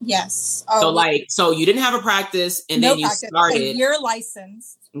 Yes. So you didn't have a practice and then you started. A year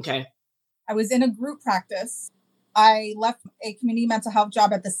licensed. Okay. I was in a group practice. I left a community mental health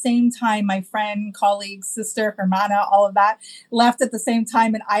job at the same time. My friend, colleague, sister, hermana, all of that left at the same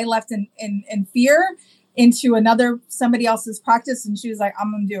time. And I left in fear into somebody else's practice. And she was like,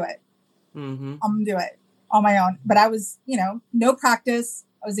 I'm going to do it. I'm going to do it on my own. But I was, no practice.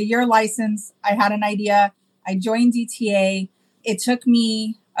 I was a year licensed. I had an idea. I joined DTA. It took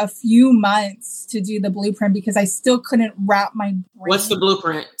me a few months to do the blueprint because I still couldn't wrap my brain. What's the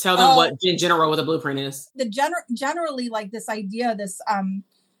blueprint? Tell them what the blueprint is. Generally like this idea,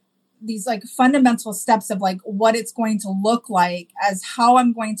 these like fundamental steps of like what it's going to look like as how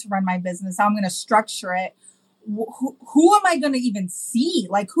I'm going to run my business, how I'm going to structure it. Who am I going to even see?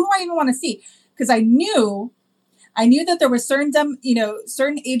 Like, who do I even want to see? Because I knew that there were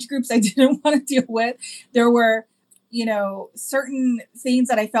certain age groups I didn't want to deal with. There were certain things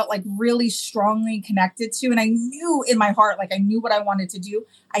that I felt like really strongly connected to. And I knew in my heart, like I knew what I wanted to do.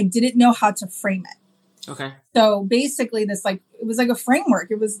 I didn't know how to frame it. Okay. So basically it was like a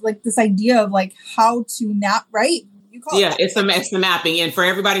framework. It was like this idea of like how to right? It's the mapping. And for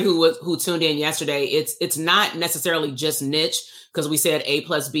everybody who tuned in yesterday, it's not necessarily just niche, because we said A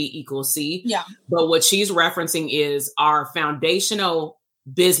plus B equals C. Yeah. But what she's referencing is our foundational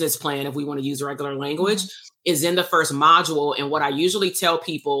business plan, if we want to use regular language, is in the first module. And what I usually tell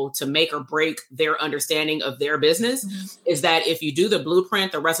people to make or break their understanding of their business is that if you do the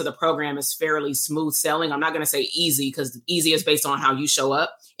blueprint, the rest of the program is fairly smooth sailing. I'm not going to say easy, because easy is based on how you show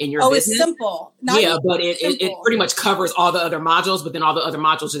up in your business. It's simple. But it pretty much covers all the other modules, but then all the other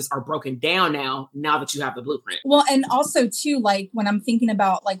modules just are broken down now that you have the blueprint. Well, and also too, like when I'm thinking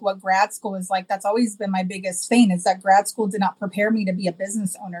about like what grad school is like, that's always been my biggest thing, is that grad school did not prepare me to be a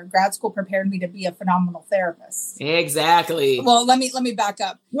business owner. Grad school prepared me to be a phenomenal therapist. Exactly. Well, let me back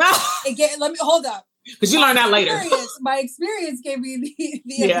up. Let me hold up. Because you learned that later. My experience gave me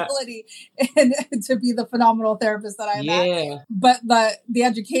the ability to be the phenomenal therapist that I am. Yeah. But the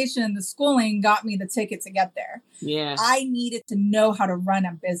education, the schooling got me the ticket to get there. Yeah. I needed to know how to run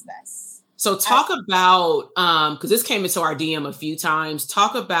a business. So talk about, because this came into our DM a few times,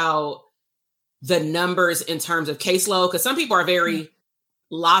 talk about the numbers in terms of caseload, because some people are very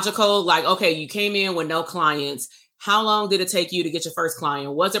logical, like, okay, you came in with no clients. How long did it take you to get your first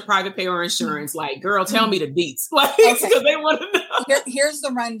client? Was it private pay or insurance? Like, girl, tell me the deets. Like, because they want to know. Here's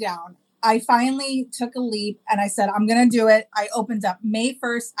the rundown. I finally took a leap and I said, I'm going to do it. I opened up May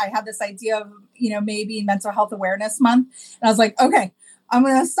 1st. I had this idea of, maybe Mental Health Awareness Month. And I was like, okay, I'm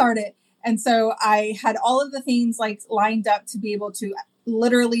going to start it. And so I had all of the things like lined up to be able to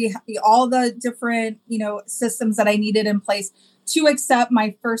literally all the different, systems that I needed in place to accept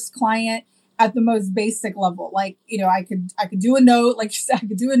my first client at the most basic level. Like, I could do a note, like I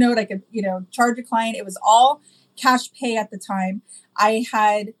could do a note, I could, charge a client. It was all cash pay at the time. I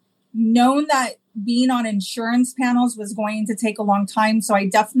had known that being on insurance panels was going to take a long time. So I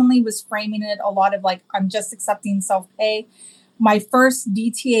definitely was framing it a lot of like, I'm just accepting self-pay. My first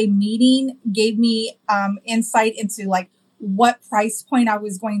DTA meeting gave me insight into like what price point I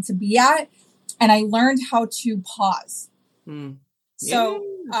was going to be at. And I learned how to pause. So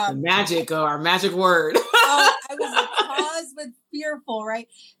our magic word. I was like, pause but fearful, right?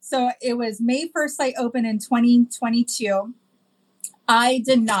 So it was May 1st, I opened in 2022. I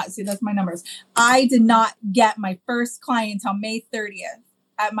did not see, that's my numbers. I did not get my first client until May 30th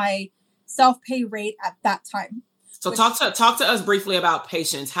at my self-pay rate at that time. So talk to us briefly about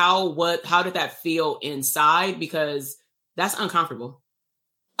patience. How did that feel inside? Because that's uncomfortable.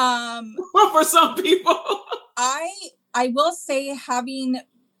 For some people. I will say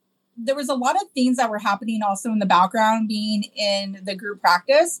there was a lot of things that were happening also in the background being in the group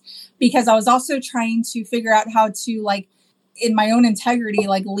practice, because I was also trying to figure out how to like in my own integrity,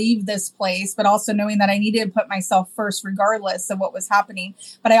 like leave this place, but also knowing that I needed to put myself first regardless of what was happening.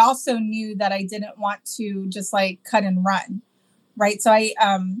 But I also knew that I didn't want to just like cut and run. Right. So I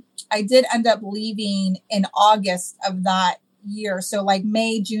did end up leaving in August of that year. So like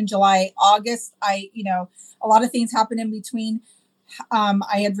May, June, July, August, a lot of things happened in between.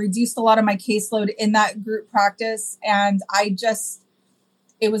 I had reduced a lot of my caseload in that group practice, and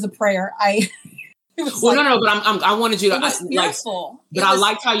it was a prayer. Well, no, but I wanted you to fearful. I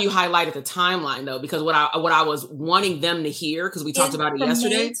liked how you highlighted the timeline though, because what I was wanting them to hear, because we talked about it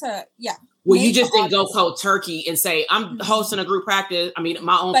yesterday. Well, you just didn't go cold turkey and say, I'm hosting a group practice. I mean,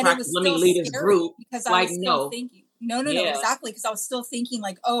 my own practice. Let me lead this group. Because I was still thinking, no, exactly. Because I was still thinking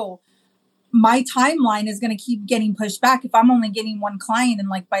like, oh, my timeline is going to keep getting pushed back. If I'm only getting one client and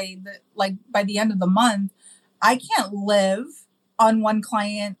by the end of the month, I can't live on one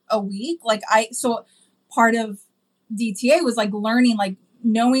client a week. So part of DTA was like learning, like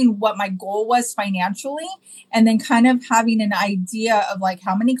knowing what my goal was financially, and then kind of having an idea of like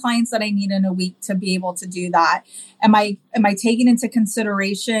how many clients that I need in a week to be able to do that. Am I taking into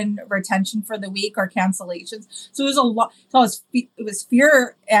consideration retention for the week or cancellations? So it was a lot. So it was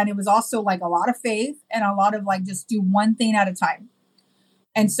fear, and it was also like a lot of faith and a lot of like just do one thing at a time.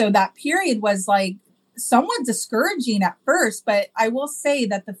 And so that period was like somewhat discouraging at first, but I will say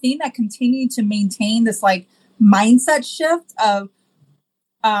that the thing that continued to maintain this like mindset shift of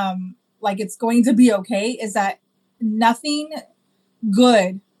like it's going to be okay is that nothing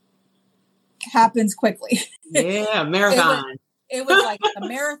good happens quickly. Yeah, marathon. It was like a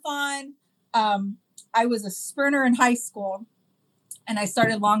marathon. I was a sprinter in high school, and I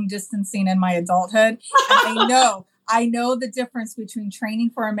started long distancing in my adulthood. And I know the difference between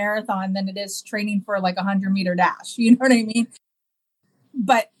training for a marathon than it is training for like 100-meter dash. You know what I mean?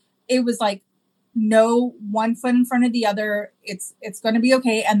 But it was like, no, one foot in front of the other. It's going to be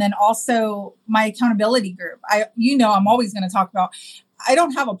okay. And then also my accountability group. I'm always going to talk about, I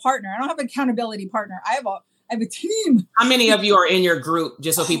don't have a partner. I don't have an accountability partner. I have a team. How many of you are in your group,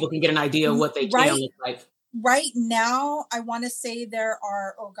 just so people can get an idea of what they can look like? Right now, I want to say there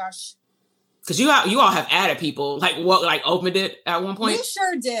are, oh gosh. Because you all have added people, like opened it at one point. We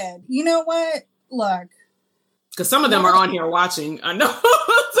sure did. You know what? Look. Because some of them are on here watching. I know.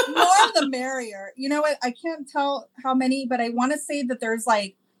 More the merrier. You know what? I can't tell how many, but I want to say that there's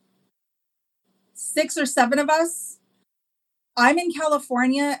like 6 or 7 of us. I'm in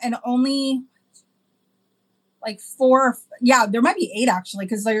California, and only like 4. Yeah, there might be 8 actually,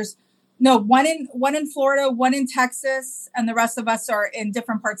 because there's one in Florida, 1 in Texas, and the rest of us are in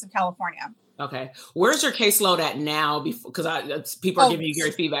different parts of California. Okay. Where's your caseload at now? Because people are giving you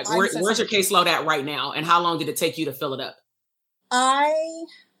great feedback. Where's your caseload at right now? And how long did it take you to fill it up? I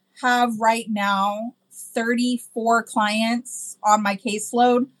have right now 34 clients on my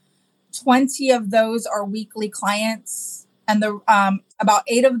caseload. 20 of those are weekly clients, and about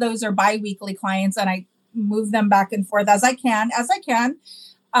 8 of those are bi-weekly clients, and I move them back and forth as I can.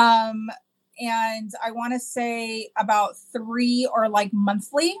 And I want to say about 3 are like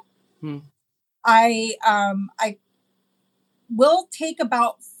monthly. I will take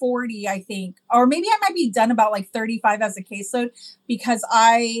about 40, I think, or maybe I might be done about like 35 as a caseload, because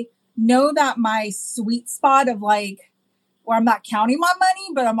I know that my sweet spot of like, where I'm not counting my money,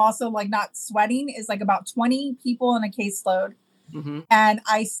 but I'm also like not sweating, is like about 20 people in a caseload. Mm-hmm. And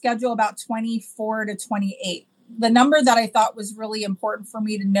I schedule about 24 to 28. The number that I thought was really important for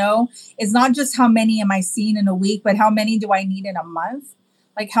me to know is not just how many am I seeing in a week, but how many do I need in a month?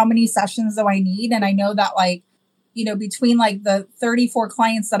 Like how many sessions do I need? And I know that like, between like the 34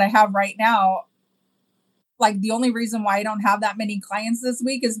 clients that I have right now, like the only reason why I don't have that many clients this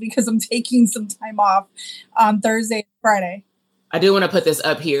week is because I'm taking some time off on Thursday and Friday. I do want to put this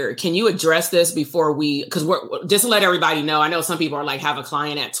up here. Can you address this before because we're just to let everybody know, I know some people are like, have a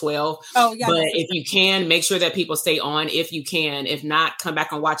client at 12. Oh, yeah. But if you can, make sure that people stay on if you can. If not, come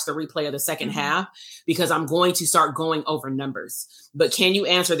back and watch the replay of the second half, because I'm going to start going over numbers. But can you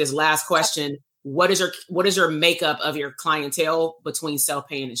answer this last question? What is your makeup of your clientele between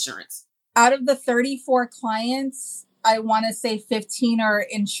self-pay and insurance? Out of the 34 clients, I want to say 15 are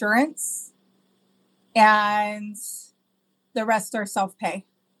insurance, and the rest are self-pay.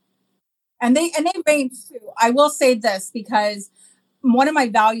 And they range too. I will say this, because one of my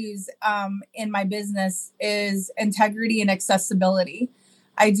values in my business is integrity and accessibility.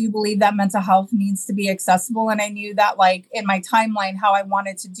 I do believe that mental health needs to be accessible. And I knew that like in my timeline, how I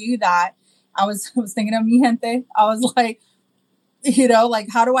wanted to do that, I was thinking of mi gente. I was like, like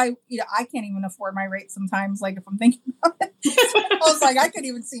how do I can't even afford my rate sometimes. Like if I'm thinking about it, I was like, I couldn't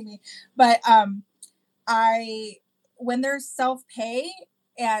even see me. But when there's self-pay,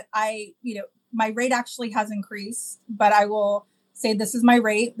 and my rate actually has increased, but I will say, this is my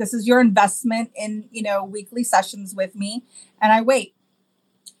rate. This is your investment in, weekly sessions with me. And I wait.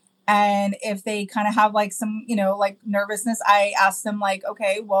 And if they kind of have like some, like nervousness, I ask them like,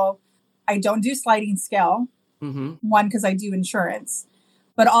 okay, well, I don't do sliding scale. Mm-hmm. One, because I do insurance,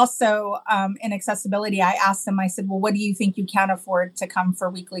 But also in accessibility, I asked them, I said, well, what do you think you can afford to come for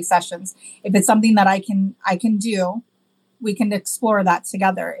weekly sessions? If it's something that I can do, we can explore that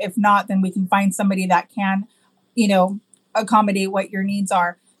together. If not, then we can find somebody that can, accommodate what your needs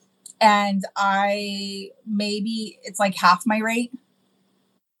are. And maybe it's like half my rate,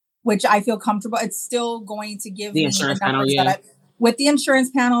 which I feel comfortable. It's still going to give the me insurance the panel, numbers with the insurance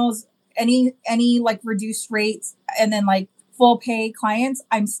panels, any like reduced rates, and then like full pay clients,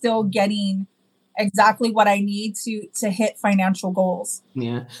 I'm still getting exactly what I need to hit financial goals.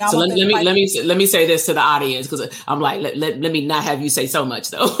 Yeah. So let me say this to the audience, because I'm like, let me not have you say so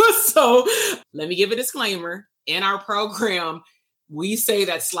much though. So let me give a disclaimer. In our program, we say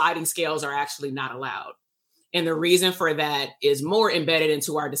that sliding scales are actually not allowed. And the reason for that is more embedded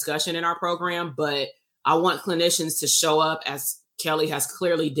into our discussion in our program. But I want clinicians to show up, as Kelly has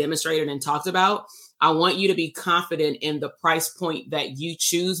clearly demonstrated and talked about. I want you to be confident in the price point that you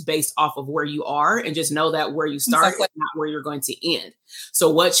choose based off of where you are, and just know that where you start is not where you're going to end. So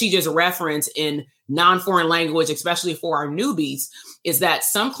what she just referenced in non-foreign language, especially for our newbies, is that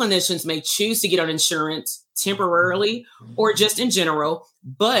some clinicians may choose to get on insurance temporarily or just in general,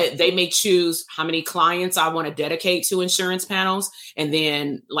 but they may choose how many clients I want to dedicate to insurance panels. And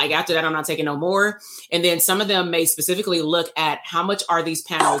then like after that, I'm not taking no more. And then some of them may specifically look at how much are these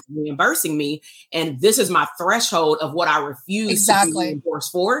panels reimbursing me? And this is my threshold of what I refuse to be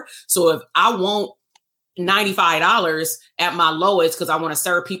reimbursed for. So if I want $95 at my lowest because I want to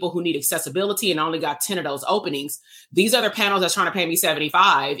serve people who need accessibility and I only got 10 of those openings, these other panels that's trying to pay me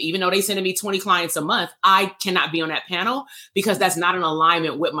 75, even though they sending me 20 clients a month, I cannot be on that panel because that's not in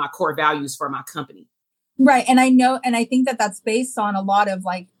alignment with my core values for my company. Right. And I know, and I think that that's based on a lot of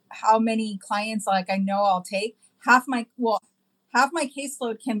like how many clients like I know I'll take. Half my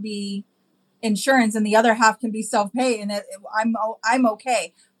caseload can be insurance and the other half can be self-pay, and I'm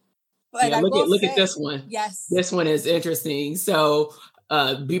okay. But yeah, look at this one. Yes. This one is interesting. So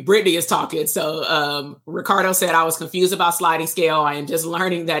Brittany is talking. So Ricardo said, I was confused about sliding scale. I am just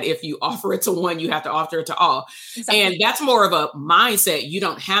learning that if you offer it to one, you have to offer it to all. Exactly. And that's more of a mindset. You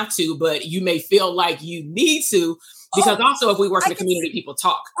don't have to, but you may feel like you need to, because also if we work in the community, people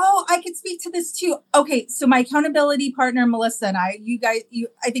talk. Oh, I could speak to this too. Okay. So my accountability partner, Melissa, and I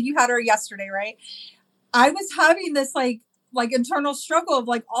think you had her yesterday, right? I was having this like internal struggle of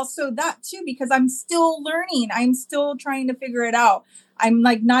like also that too, because I'm still learning. I'm still trying to figure it out. I'm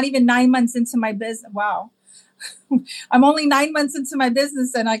like not even 9 months into my business. Wow. I'm only 9 months into my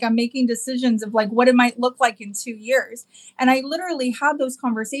business, and like I'm making decisions of like what it might look like in 2 years. And I literally had those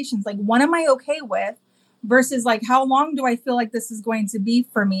conversations. Like, what am I okay with versus like, how long do I feel like this is going to be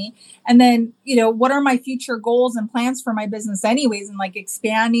for me? And then, what are my future goals and plans for my business anyways? And like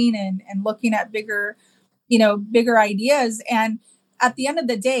expanding and looking at bigger ideas. And at the end of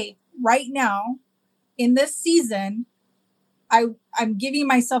the day, right now in this season, I'm giving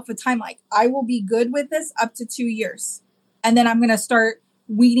myself a time, like I will be good with this up to 2 years. And then I'm going to start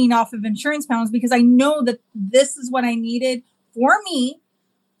weeding off of insurance panels, because I know that this is what I needed for me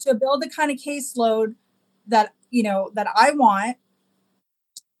to build the kind of caseload that, that I want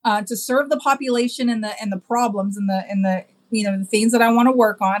to serve the population and the problems and the the things that I want to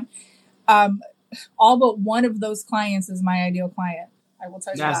work on. All but one of those clients is my ideal client. I will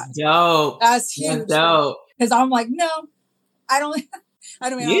tell you that. That's dope. That's huge. That's dope. Because I'm like, no, I don't. Yeah.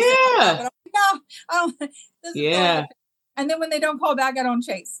 But I'm like, no, I don't. Yeah. And then when they don't call back, I don't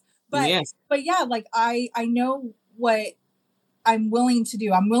chase. But but yeah, like I know what I'm willing to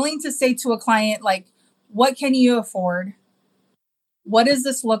do. I'm willing to say to a client, like, what can you afford? What does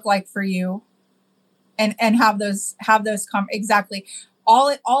this look like for you? And have those exactly. All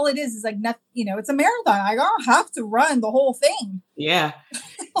it is like nothing, it's a marathon. I don't have to run the whole thing. Yeah.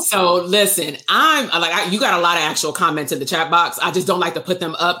 So listen, you got a lot of actual comments in the chat box. I just don't like to put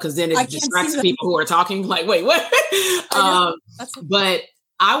them up because then it distracts people who are talking. Like, wait, what? But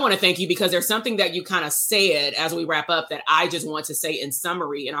I want to thank you because there's something that you kind of said as we wrap up that I just want to say in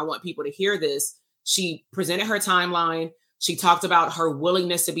summary, and I want people to hear this. She presented her timeline. She talked about her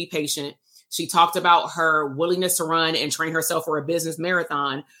willingness to be patient. She talked about her willingness to run and train herself for a business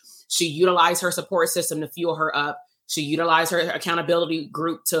marathon. She utilized her support system to fuel her up. She utilized her accountability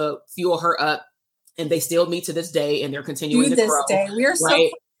group to fuel her up. And they still meet to this day, and they're continuing to grow. We are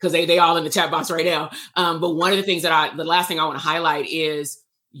right? Because they all in the chat box right now. But one of the things the last thing I want to highlight is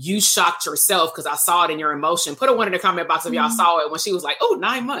you shocked yourself, because I saw it in your emotion. Put a one in the comment box if y'all saw it when she was like,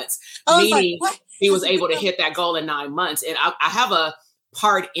 9 months. Meaning she was able to hit that goal in 9 months. And I have a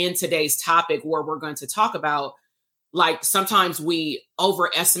part in today's topic where we're going to talk about, like, sometimes we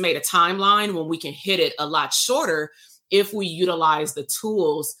overestimate a timeline when we can hit it a lot shorter. if we utilize the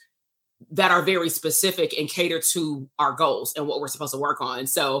tools that are very specific and cater to our goals and what we're supposed to work on.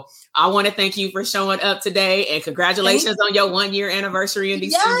 So I want to thank you for showing up today, and congratulations on your 1 year anniversary in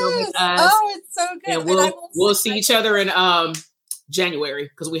December with us. Oh, it's so good. And we'll see each other in January,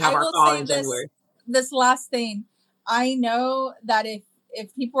 because we have our call in January. This last thing, I know that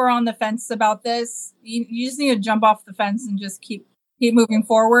if people are on the fence about this, you just need to jump off the fence and just keep moving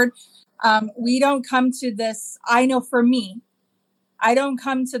forward. We don't come to this. I know for me, I don't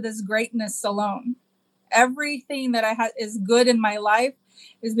come to this greatness alone. Everything that I have is good in my life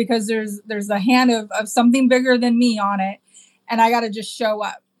is because there's a hand of something bigger than me on it. And I got to just show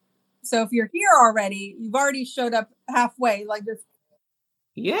up. So if you're here already, you've already showed up halfway, like this.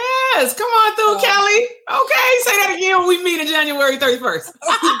 Yes. Come on through, Kelly. Okay. Say that again when we meet in January 31st.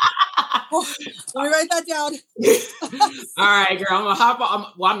 Let me write that down. All right, girl. I'm going to hop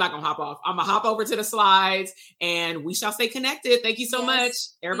off. I'm not going to hop off. I'm going to hop over to the slides and we shall stay connected. Thank you so much.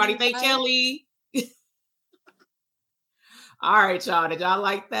 Everybody thank Kelly. All right, y'all. Did y'all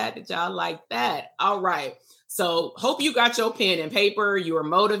like that? All right. So hope you got your pen and paper. You are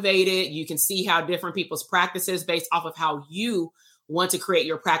motivated. You can see how different people's practices based off of how you want to create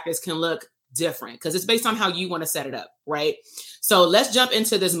your practice can look different, because it's based on how you want to set it up, right? So let's jump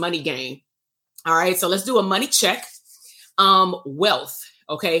into this money game. All right. So let's do a money check. Wealth.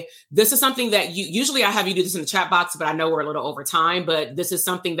 Okay. This is something that usually I have you do this in the chat box, but I know we're a little over time, but this is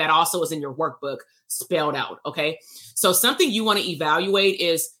something that also is in your workbook spelled out. Okay. So something you want to evaluate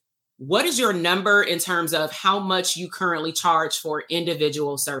is, what is your number in terms of how much you currently charge for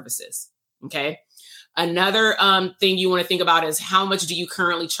individual services? Okay. Another thing you want to think about is, how much do you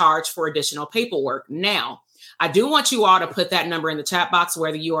currently charge for additional paperwork? Now, I do want you all to put that number in the chat box,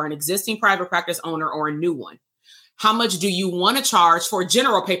 whether you are an existing private practice owner or a new one. How much do you want to charge for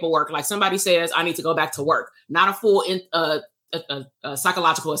general paperwork? Like somebody says, I need to go back to work, not a full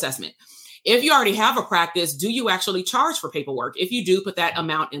psychological assessment. If you already have a practice, do you actually charge for paperwork? If you do, put that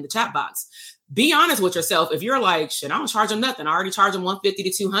amount in the chat box. Be honest with yourself. If you're like, shit, I don't charge them nothing, I already charge them $150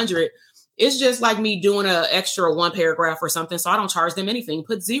 to $200. It's just like me doing an extra one paragraph or something, so I don't charge them anything.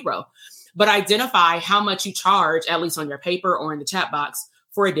 Put 0. But identify how much you charge, at least on your paper or in the chat box,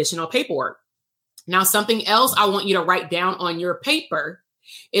 for additional paperwork. Now, something else I want you to write down on your paper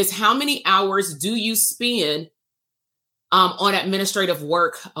is, how many hours do you spend on administrative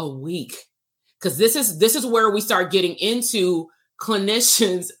work a week? Because this is where we start getting into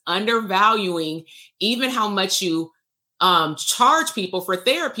clinicians undervaluing even how much you charge people for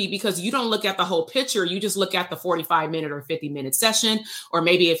therapy, because you don't look at the whole picture. You just look at the 45-minute or 50-minute session, or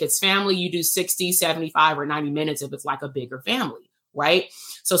maybe if it's family, you do 60, 75, or 90 minutes if it's like a bigger family, right?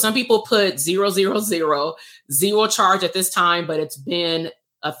 So some people put 0, 0, 0, 0 charge at this time, but it's been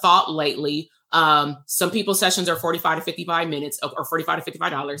a thought lately. Some people's sessions are 45 to 55 minutes or $45 to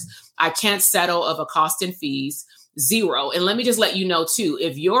 $55. I can't settle of a cost and fees, 0. And let me just let you know too,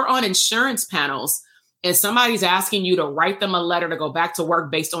 if you're on insurance panels and somebody's asking you to write them a letter to go back to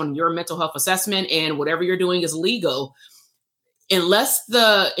work based on your mental health assessment and whatever you're doing is legal, unless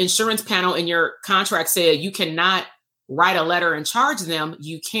the insurance panel in your contract said you cannot write a letter and charge them,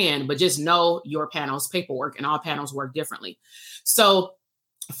 you can, but just know your panel's paperwork, and all panels work differently. So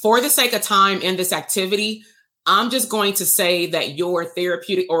for the sake of time in this activity, I'm just going to say that your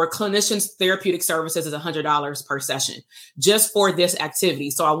therapeutic or a clinician's therapeutic services is $100 per session just for this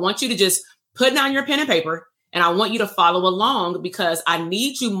activity. So I want you to just put down your pen and paper, and I want you to follow along, because I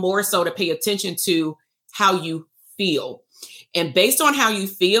need you more so to pay attention to how you feel. And based on how you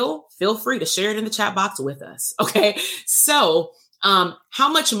feel free to share it in the chat box with us. Okay. So how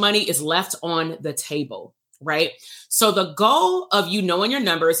much money is left on the table, right? So the goal of you knowing your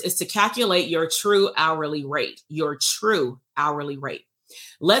numbers is to calculate your true hourly rate,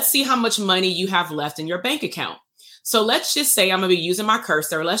 Let's see how much money you have left in your bank account. So let's just say, I'm going to be using my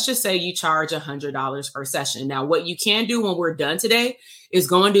cursor. Let's just say you charge $100 per session. Now, what you can do when we're done today is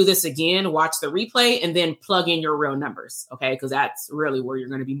go and do this again, watch the replay, and then plug in your real numbers. Okay. Because that's really where you're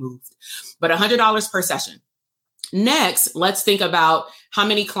going to be moved. But $100 per session. Next, let's think about how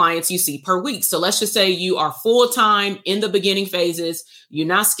many clients you see per week. So let's just say you are full-time in the beginning phases. You're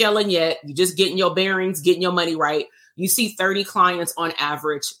not scaling yet. You're just getting your bearings, getting your money right. You see 30 clients on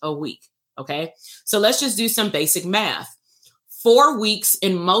average a week. Okay. So let's just do some basic math. 4 weeks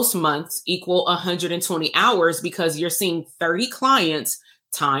in most months equal 120 hours, because you're seeing 30 clients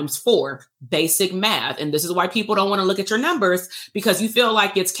times 4. Basic math. And this is why people don't want to look at your numbers, because you feel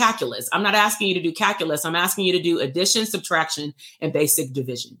like it's calculus. I'm not asking you to do calculus. I'm asking you to do addition, subtraction, and basic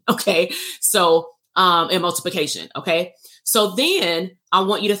division. Okay. So, and multiplication. Okay. So then I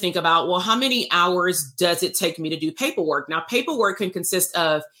want you to think about, well, how many hours does it take me to do paperwork? Now, paperwork can consist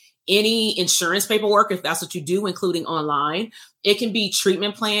of any insurance paperwork, if that's what you do, including online. It can be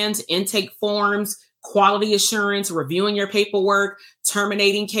treatment plans, intake forms, quality assurance, reviewing your paperwork,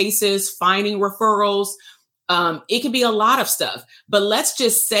 terminating cases, finding referrals. It can be a lot of stuff. But let's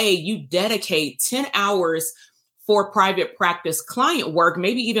just say you dedicate 10 hours for private practice client work,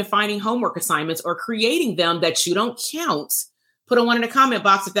 maybe even finding homework assignments or creating them that you don't count. Put a 1 in the comment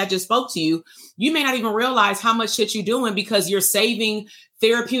box if that just spoke to you. You may not even realize how much shit you're doing because you're saving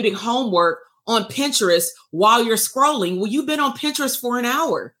therapeutic homework on Pinterest while you're scrolling. Well, you've been on Pinterest for an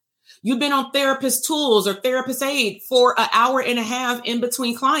hour. You've been on Therapist Tools or Therapist Aid for an hour and a half in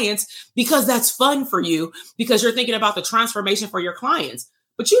between clients because that's fun for you, because you're thinking about the transformation for your clients.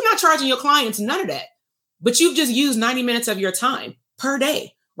 But you're not charging your clients none of that. But you've just used 90 minutes of your time per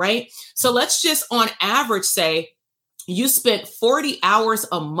day, right? So let's just on average say you spent 40 hours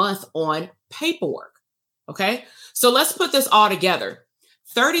a month on paperwork, okay? So let's put this all together.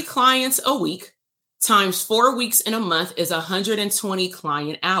 30 clients a week times 4 weeks in a month is 120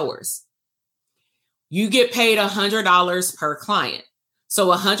 client hours. You get paid $100 per client. So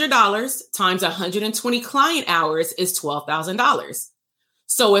 $100 times 120 client hours is $12,000.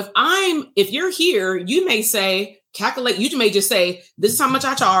 So if you're here, you may say, you may just say, this is how much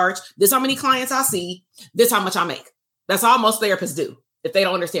I charge. This is how many clients I see. This is how much I make. That's all most therapists do if they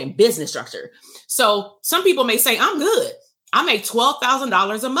don't understand business structure. So some people may say, I'm good. I make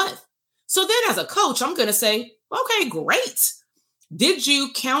 $12,000 a month. So then as a coach, I'm going to say, okay, great. Did you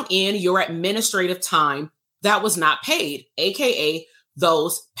count in your administrative time that was not paid, AKA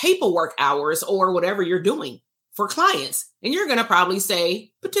those paperwork hours or whatever you're doing for clients? And you're going to probably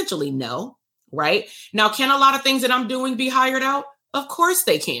say potentially no, right? Now, can a lot of things that I'm doing be hired out? Of course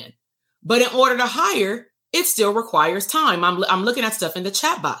they can. But in order to hire, it still requires time. I'm looking at stuff in the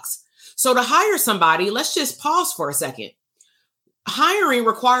chat box. So to hire somebody, let's just pause for a second. Hiring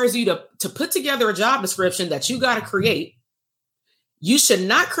requires you to put together a job description that you got to create. You should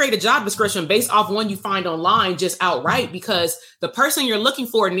not create a job description based off one you find online just outright, because the person you're looking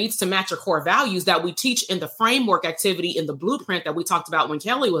for needs to match your core values that we teach in the framework activity in the blueprint that we talked about when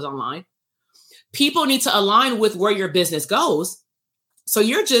Kelly was online. People need to align with where your business goes. So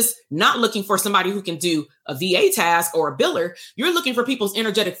you're just not looking for somebody who can do a VA task or a biller. You're looking for people's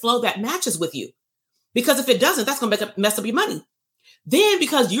energetic flow that matches with you. Because if it doesn't, that's going to mess up your money. Then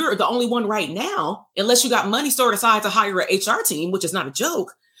because you're the only one right now, unless you got money stored aside to hire an HR team, which is not a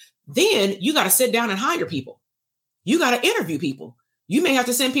joke, then you got to sit down and hire people. You got to interview people. You may have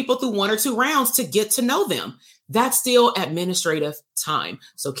to send people through 1 or 2 rounds to get to know them. That's still administrative time.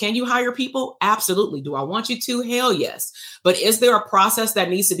 So can you hire people? Absolutely. Do I want you to? Hell yes. But is there a process that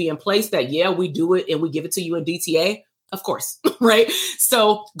needs to be in place that, yeah, we do it and we give it to you in DTA? Of course, right?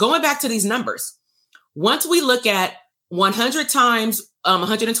 So going back to these numbers, once we look at 100 times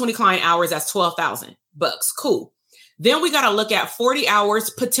 120 client hours, that's $12,000. Cool. Then we got to look at 40 hours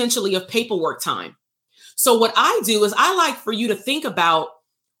potentially of paperwork time. So what I do is I like for you to think about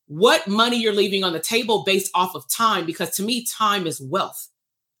what money you're leaving on the table based off of time, because to me, time is wealth.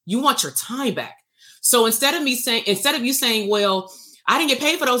 You want your time back. So instead of you saying, well, I didn't get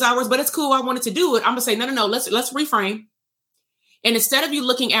paid for those hours, but it's cool, I wanted to do it, I'm gonna say, no, let's reframe. And instead of you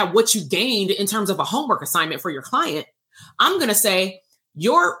looking at what you gained in terms of a homework assignment for your client, I'm going to say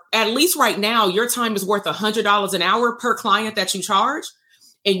at least right now, your time is worth $100 an hour per client that you charge.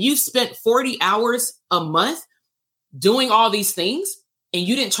 And you've spent 40 hours a month doing all these things and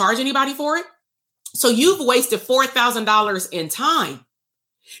you didn't charge anybody for it. So you've wasted $4,000 in time.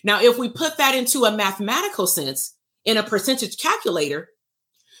 Now, if we put that into a mathematical sense in a percentage calculator,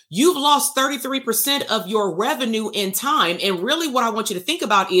 you've lost 33% of your revenue in time. And really what I want you to think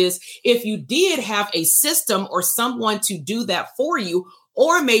about is if you did have a system or someone to do that for you,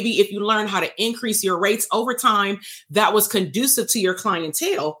 or maybe if you learn how to increase your rates over time that was conducive to your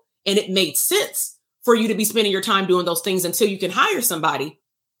clientele and it made sense for you to be spending your time doing those things until you can hire somebody,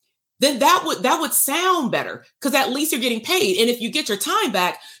 then that would sound better, because at least you're getting paid. And if you get your time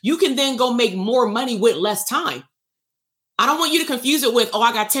back, you can then go make more money with less time. I don't want you to confuse it with,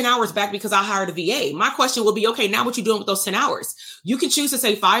 I got 10 hours back because I hired a VA. My question will be, okay, now what you doing with those 10 hours? You can choose to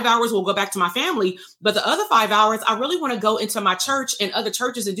say 5 hours will go back to my family, but the other 5 hours, I really want to go into my church and other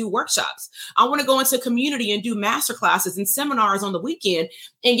churches and do workshops. I want to go into community and do master classes and seminars on the weekend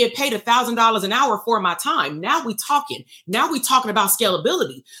and get paid $1,000 an hour for my time. Now we talking about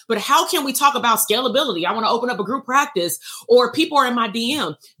scalability, but how can we talk about scalability? I want to open up a group practice, or people are in my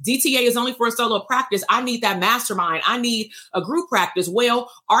DM. DTA is only for a solo practice. I need that mastermind. I need need a group practice.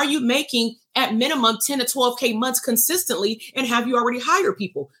 Well, are you making at minimum 10 to 12K months consistently? And have you already hired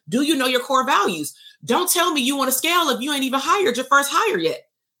people? Do you know your core values? Don't tell me you want to scale if you ain't even hired your first hire yet.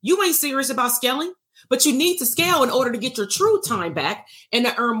 You ain't serious about scaling, but you need to scale in order to get your true time back and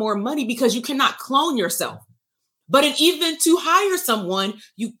to earn more money, because you cannot clone yourself. But even to hire someone,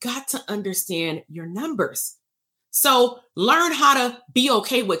 you got to understand your numbers. So learn how to be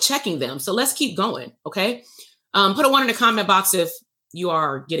okay with checking them. So let's keep going. Okay. Put a 1 in the comment box if you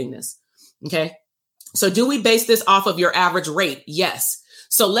are getting this. Okay. So do we base this off of your average rate? Yes.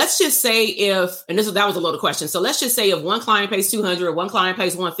 So let's just say that was a loaded question. So let's just say if one client pays 200, one client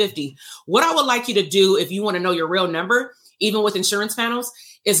pays 150, what I would like you to do if you want to know your real number, even with insurance panels,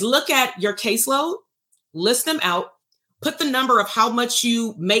 is look at your caseload, list them out, put the number of how much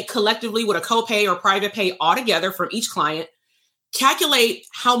you make collectively with a copay or private pay altogether from each client, calculate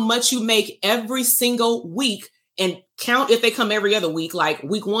how much you make every single week, and count if they come every other week. Like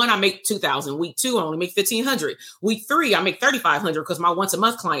week 1, I make 2,000. Week 2, I only make 1,500. Week 3, I make 3,500 because my once a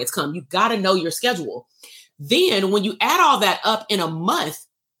month clients come. You got to know your schedule. Then when you add all that up in a month,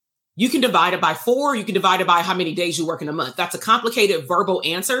 you can divide it by 4. You can divide it by how many days you work in a month. That's a complicated verbal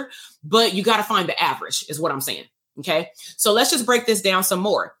answer, but you got to find the average is what I'm saying. Okay. So let's just break this down some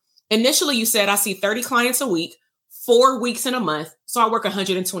more. Initially, you said I see 30 clients a week, 4 weeks in a month. So I work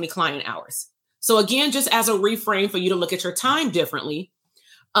 120 client hours. So again, just as a reframe for you to look at your time differently,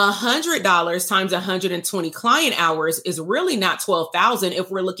 $100 times 120 client hours is really not 12,000 if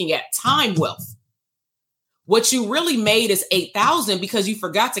we're looking at time wealth. What you really made is 8,000 because you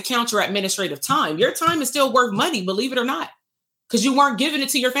forgot to count your administrative time. Your time is still worth money, believe it or not, because you weren't giving it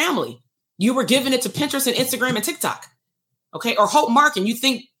to your family. You were giving it to Pinterest and Instagram and TikTok. Okay. Or Hope Mark, and you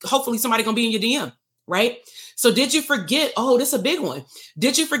think hopefully somebody gonna be in your DM, right? So did you forget? Oh, this is a big one.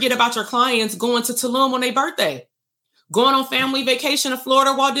 Did you forget about your clients going to Tulum on their birthday, going on family vacation to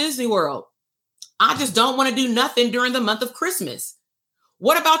Florida, Walt Disney World? I just don't want to do nothing during the month of Christmas.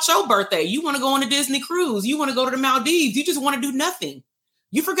 What about your birthday? You want to go on a Disney cruise. You want to go to the Maldives. You just want to do nothing.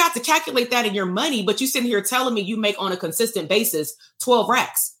 You forgot to calculate that in your money, but you sitting here telling me you make on a consistent basis 12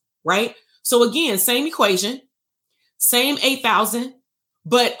 racks, right? So again, same equation, same 8,000.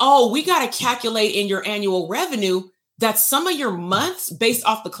 But, we got to calculate in your annual revenue that some of your months based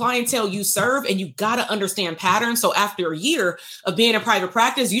off the clientele you serve, and you got to understand patterns. So after a year of being in private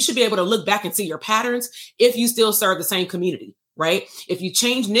practice, you should be able to look back and see your patterns if you still serve the same community, right? If you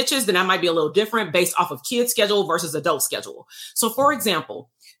change niches, then that might be a little different based off of kid schedule versus adult schedule. So for example,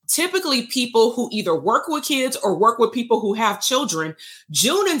 typically people who either work with kids or work with people who have children,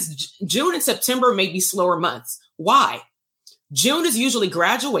 June and September may be slower months. Why? June is usually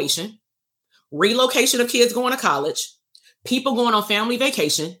graduation, relocation of kids going to college, people going on family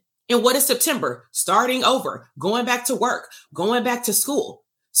vacation. And what is September? Starting over, going back to work, going back to school.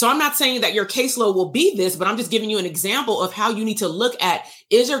 So I'm not saying that your caseload will be this, but I'm just giving you an example of how you need to look at,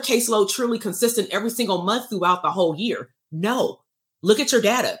 is your caseload truly consistent every single month throughout the whole year? No. Look at your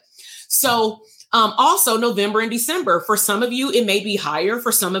data. So also November and December, for some of you, it may be higher.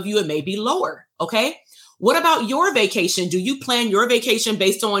 For some of you, it may be lower. Okay. What about your vacation? Do you plan your vacation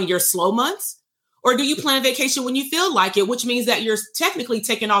based on your slow months? Or do you plan vacation when you feel like it, which means that you're technically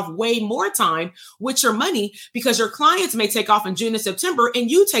taking off way more time with your money, because your clients may take off in June and September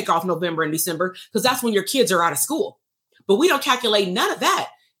and you take off November and December because that's when your kids are out of school. But we don't calculate none of that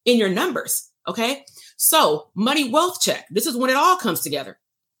in your numbers. Okay. So money wealth check. This is when it all comes together.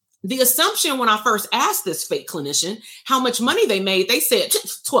 The assumption when I first asked this fake clinician how much money they made, they said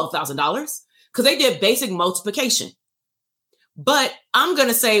 $12,000 because they did basic multiplication. But I'm going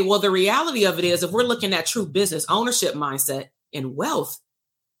to say, well, the reality of it is, if we're looking at true business ownership mindset and wealth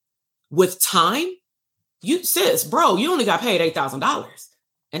with time, you only got paid $8,000.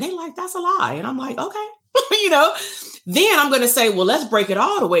 And they like, that's a lie. And I'm like, okay, then I'm going to say, well, let's break it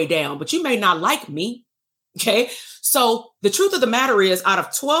all the way down, but you may not like me. Okay. So the truth of the matter is, out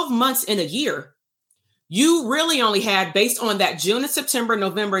of 12 months in a year, you really only had, based on that June and September,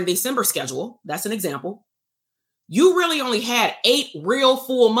 November and December schedule, that's an example, you really only had 8 real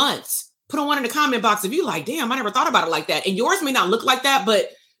full months. Put a 1 in the comment box if you like, damn, I never thought about it like that. And yours may not look like that, but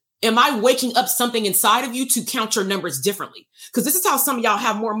am I waking up something inside of you to count your numbers differently? Because this is how some of y'all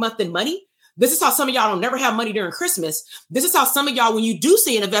have more month than money. This is how some of y'all don't never have money during Christmas. This is how some of y'all, when you do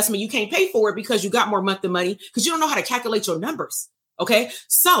see an investment, you can't pay for it because you got more month than money because you don't know how to calculate your numbers. Okay.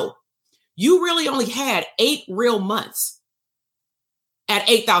 So you really only had 8 real months at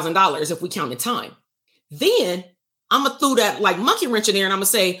 $8,000 if we counted time. Then I'm going to throw that like monkey wrench in there and I'm going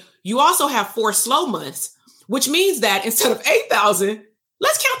to say, you also have 4 slow months, which means that instead of 8,000,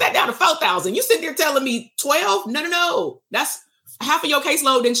 Let's count that down to 4,000. You sitting there telling me 12? No. That's half of your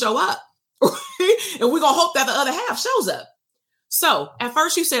caseload didn't show up. And we're going to hope that the other half shows up. So at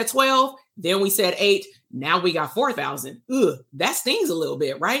first you said 12, then we said 8. Now we got 4,000. That stings a little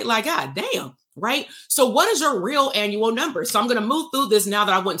bit, right? Like, God damn, right? So what is your real annual number? So I'm going to move through this now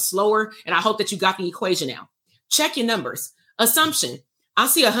that I went slower, and I hope that you got the equation now. Check your numbers. Assumption. I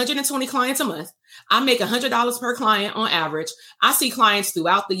see 120 clients a month. I make $100 per client on average. I see clients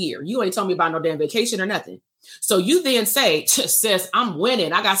throughout the year. You ain't told me about no damn vacation or nothing. So you then say, sis, I'm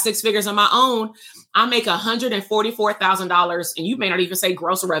winning. I got 6 figures on my own. I make $144,000, and you may not even say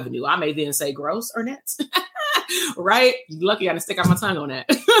gross revenue. I may then say gross or net, right? You're lucky I didn't stick out my tongue on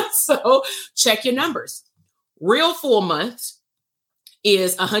that. So check your numbers. Real full month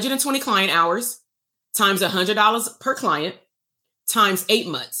is 120 client hours times $100 per client times 8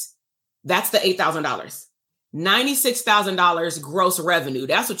 months. That's the $8,000. $96,000 gross revenue.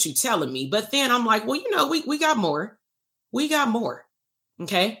 That's what you're telling me. But then I'm like, well, we got more. We got more.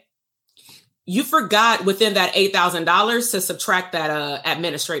 Okay. You forgot within that $8,000 to subtract that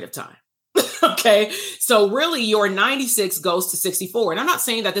administrative time. Okay. So really your 96 goes to 64. And I'm not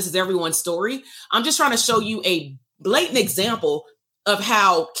saying that this is everyone's story. I'm just trying to show you a blatant example of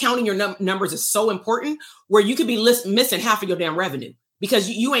how counting your numbers is so important, where you could be missing half of your damn revenue because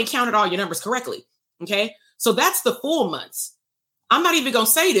you ain't counted all your numbers correctly. Okay. So that's the full months. I'm not even going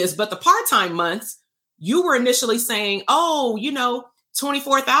to say this, but the part-time months, you were initially saying,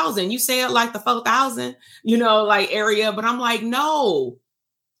 24,000. You say it like the 4,000, like area. But I'm like, no,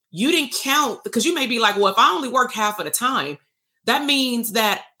 you didn't count, because you may be like, well, if I only worked half of the time, that means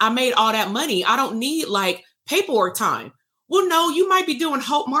that I made all that money. I don't need like paperwork time. Well, no, you might be doing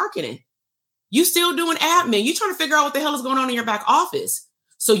hope marketing. You still doing admin. You trying to figure out what the hell is going on in your back office.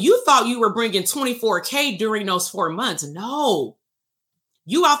 So you thought you were bringing 24K during those 4 months. No,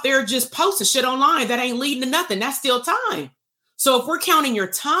 you out there just posting shit online that ain't leading to nothing. That's still time. So if we're counting your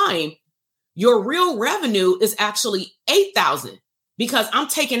time, your real revenue is actually 8,000, because I'm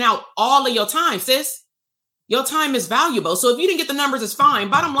taking out all of your time, sis. Your time is valuable. So if you didn't get the numbers, it's fine.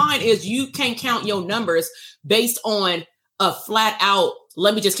 Bottom line is you can't count your numbers based on a flat out,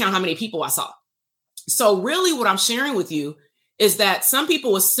 let me just count how many people I saw. So really what I'm sharing with you is that some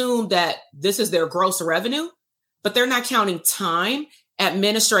people assume that this is their gross revenue, but they're not counting time,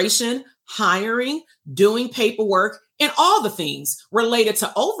 administration, hiring, doing paperwork, and all the things related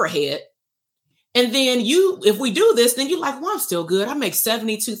to overhead. And then if we do this, then you're like, well, I'm still good. I make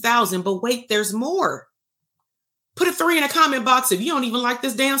 72,000, but wait, there's more. Put a 3 in the comment box if you don't even like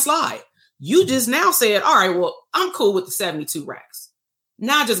this damn slide. You just now said, all right, well, I'm cool with the 72 racks.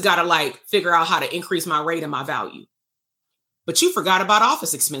 Now I just got to figure out how to increase my rate and my value. But you forgot about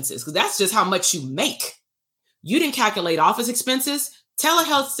office expenses, because that's just how much you make. You didn't calculate office expenses.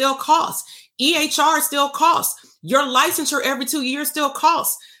 Telehealth still costs. EHR still costs. Your licensure every 2 years still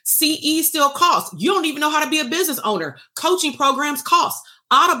costs. CE still costs. You don't even know how to be a business owner. Coaching programs cost.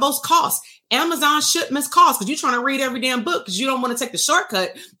 Audibles cost. Amazon shipments cost, because you're trying to read every damn book because you don't want to take the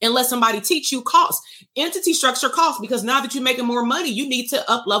shortcut and let somebody teach you cost. Entity structure cost, because now that you're making more money, you need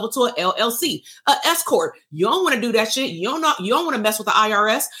to up level to an LLC, a S corp. You don't want to do that shit. You don't want to mess with the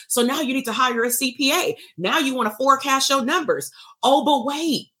IRS. So now you need to hire a CPA. Now you want to forecast your numbers. Oh, but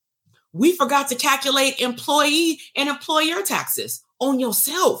wait, we forgot to calculate employee and employer taxes on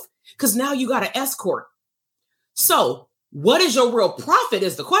yourself, because now you got an S corp. So what is your real profit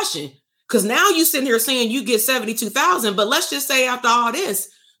is the question. Because now you sitting here saying you get 72,000, but let's just say after all this,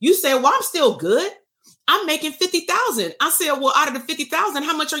 you say, well, I'm still good. I'm making 50,000. I said, well, out of the 50,000,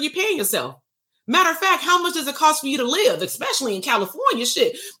 how much are you paying yourself? Matter of fact, how much does it cost for you to live, especially in California?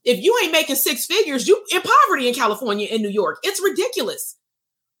 Shit, if you ain't making 6 figures, you in poverty in California, in New York. It's ridiculous.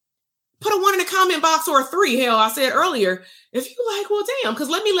 Put a 1 in the comment box, or a 3. Hell, I said earlier, if you like, well, damn, because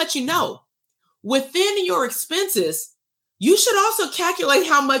let me let you know, within your expenses, you should also calculate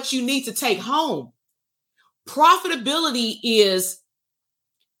how much you need to take home. Profitability is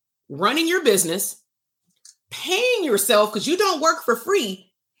running your business, paying yourself because you don't work for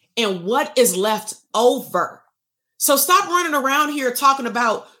free, and what is left over. So stop running around here talking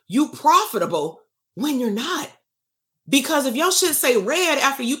about you profitable when you're not. Because if your shit say red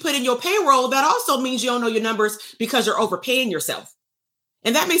after you put in your payroll, that also means you don't know your numbers because you're overpaying yourself.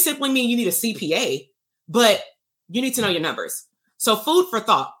 And that may simply mean you need a CPA, but you need to know your numbers. So food for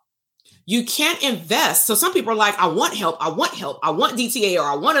thought. You can't invest. So some people are like, I want help. I want DTA, or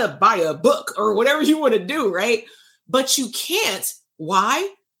I want to buy a book, or whatever you want to do, right? But you can't.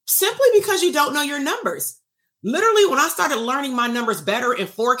 Why? Simply because you don't know your numbers. Literally, when I started learning my numbers better and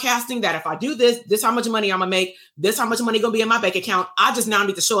forecasting that if I do this, this how much money I'm gonna make, this how much money gonna be in my bank account. I just now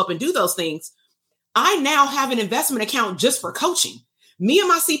need to show up and do those things. I now have an investment account just for coaching. Me and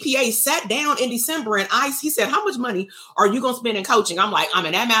my CPA sat down in December and he said, how much money are you gonna spend in coaching? I'm like, I'm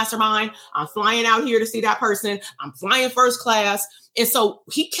in that mastermind. I'm flying out here to see that person. I'm flying first class. And so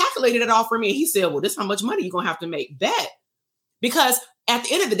he calculated it all for me. He said, well, this is how much money you're gonna have to make. Bet. Because at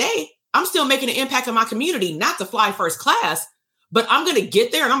the end of the day, I'm still making an impact in my community, not to fly first class, but I'm going to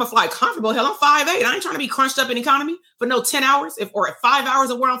get there and I'm going to fly comfortable. Hell, I'm 5'8". I ain't trying to be crunched up in economy for no 10 hours or 5 hours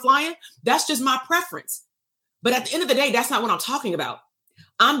of where I'm flying. That's just my preference. But at the end of the day, that's not what I'm talking about.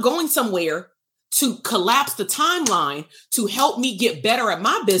 I'm going somewhere to collapse the timeline to help me get better at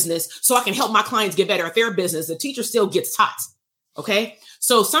my business so I can help my clients get better at their business. The teacher still gets taught. Okay.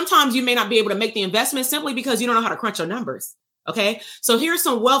 So sometimes you may not be able to make the investment simply because you don't know how to crunch your numbers. Okay. So here's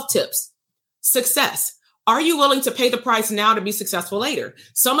some wealth tips. Success. Are you willing to pay the price now to be successful later?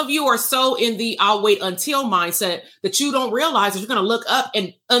 Some of you are so in the I'll wait until mindset that you don't realize that you're going to look up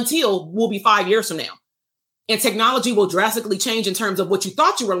and until will be 5 years from now. And technology will drastically change in terms of what you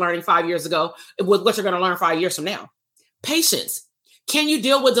thought you were learning 5 years ago with what you're going to learn 5 years from now. Patience. Can you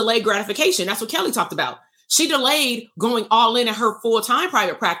deal with delayed gratification? That's what Kelly talked about. She delayed going all in at her full-time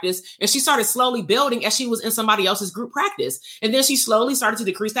private practice, and she started slowly building as she was in somebody else's group practice. And then she slowly started to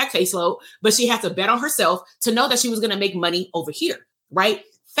decrease that caseload, but she had to bet on herself to know that she was going to make money over here, right?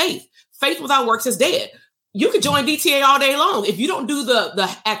 Faith. Faith without works is dead. You could join DTA all day long. If you don't do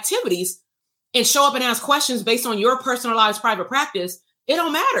the activities and show up and ask questions based on your personalized private practice, it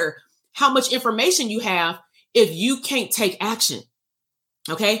don't matter how much information you have if you can't take action.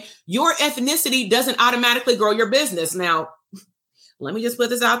 Okay. Your ethnicity doesn't automatically grow your business. Now, let me just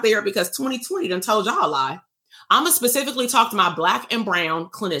put this out there because 2020 done told y'all a lie. I'm going to specifically talk to my Black and brown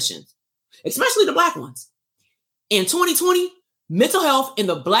clinicians, especially the Black ones. In 2020, mental health in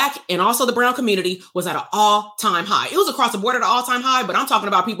the Black and also the brown community was at an all-time high. It was across the board at an all-time high, but I'm talking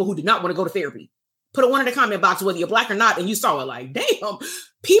about people who did not want to go to therapy. Put a one in the comment box, whether you're Black or not, and you saw it like, damn,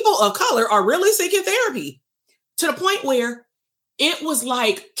 people of color are really seeking therapy to the point where it was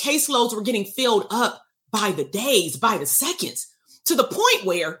like caseloads were getting filled up by the days, by the seconds, to the point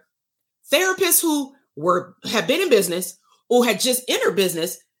where therapists who had been in business or had just entered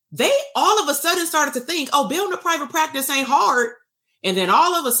business, they all of a sudden started to think, oh, building a private practice ain't hard. And then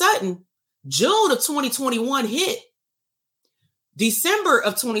all of a sudden, June of 2021 hit. December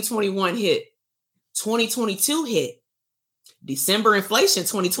of 2021 hit. 2022 hit. December inflation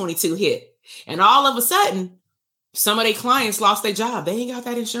 2022 hit. And all of a sudden, some of their clients lost their job. They ain't got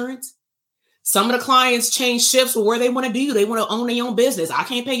that insurance. Some of the clients changed shifts where they want to do. They want to own their own business. I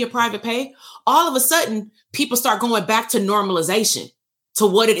can't pay your private pay. All of a sudden, people start going back to normalization, to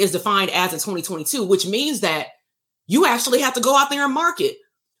what it is defined as in 2022, which means that you actually have to go out there and market.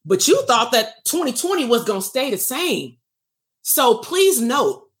 But you thought that 2020 was going to stay the same. So please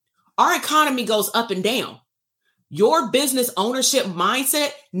note, our economy goes up and down. Your business ownership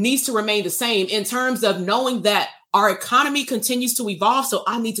mindset needs to remain the same in terms of knowing that our economy continues to evolve. So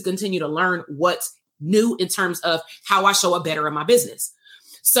I need to continue to learn what's new in terms of how I show up better in my business.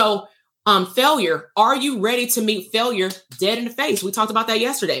 So failure. Are you ready to meet failure dead in the face? We talked about that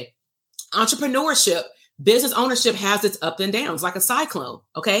yesterday. Entrepreneurship, business ownership has its ups and downs like a cyclone.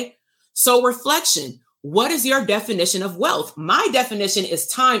 Okay. So reflection. What is your definition of wealth? My definition is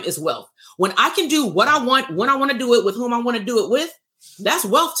time is wealth. When I can do what I want, when I want to do it, with whom I want to do it with, that's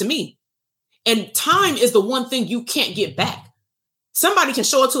wealth to me. And time is the one thing you can't get back. Somebody can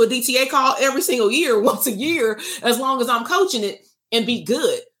show up to a DTA call every single year, once a year, as long as I'm coaching it and be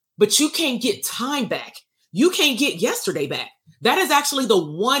good. But you can't get time back. You can't get yesterday back. That is actually the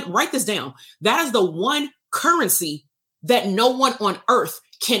one, write this down. That is the one currency that no one on earth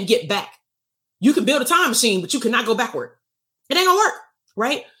can get back. You can build a time machine, but you cannot go backward. It ain't gonna work,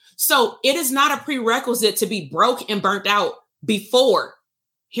 right? So it is not a prerequisite to be broke and burnt out before,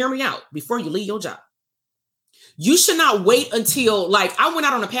 hear me out, before you leave your job. You should not wait until, like, I went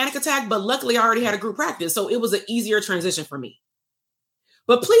out on a panic attack, but luckily I already had a group practice. So it was an easier transition for me.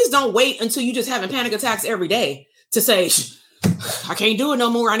 But please don't wait until you just having panic attacks every day to say, I can't do it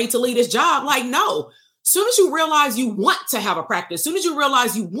no more. I need to leave this job. Like, no. Soon as you realize you want to have a practice, soon as you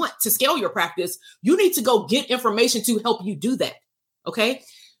realize you want to scale your practice, you need to go get information to help you do that. Okay.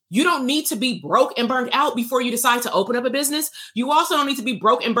 You don't need to be broke and burnt out before you decide to open up a business. You also don't need to be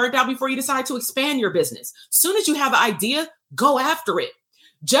broke and burnt out before you decide to expand your business. Soon as you have an idea, go after it.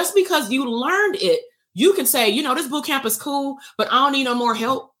 Just because you learned it, you can say, you know, this bootcamp is cool, but I don't need no more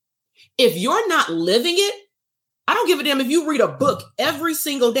help. If you're not living it, I don't give a damn if you read a book every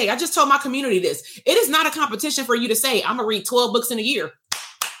single day. I just told my community this. It is not a competition for you to say, I'm going to read 12 books in a year.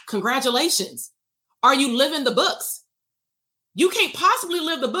 Congratulations. Are you living the books? You can't possibly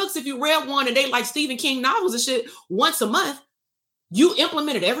live the books if you read one a day like Stephen King novels and shit once a month. You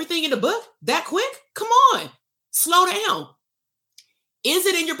implemented everything in the book that quick? Come on. Slow down. Is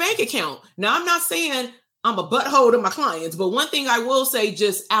it in your bank account? Now, I'm not saying I'm a butthole to my clients, but one thing I will say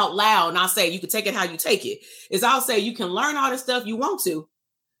just out loud, and I'll say you can take it how you take it, is I'll say you can learn all the stuff you want to,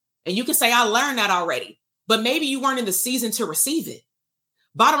 and you can say, I learned that already, but maybe you weren't in the season to receive it.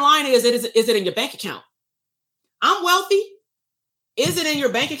 Bottom line is it in your bank account? I'm wealthy. Is it in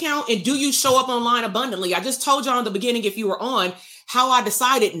your bank account? And do you show up online abundantly? I just told y'all in the beginning, if you were on, how I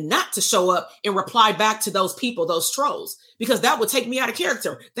decided not to show up and reply back to those people, those trolls, because that would take me out of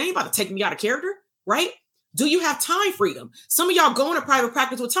character. They ain't about to take me out of character, right? Do you have time freedom? Some of y'all go into private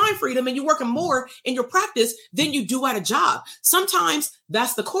practice with time freedom and you're working more in your practice than you do at a job. Sometimes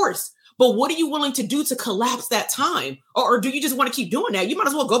that's the course. But what are you willing to do to collapse that time? Or do you just want to keep doing that? You might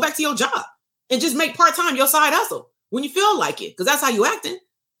as well go back to your job and just make part-time your side hustle when you feel like it, because that's how you acting.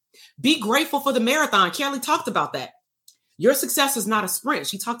 Be grateful for the marathon. Kelly talked about that. Your success is not a sprint.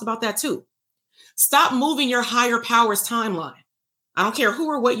 She talked about that too. Stop moving your higher powers timeline. I don't care who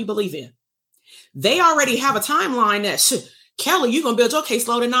or what you believe in. They already have a timeline that, Kelly, you're going to build your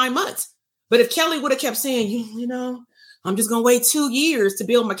caseload in 9 months. But if Kelly would have kept saying, you know, I'm just going to wait 2 years to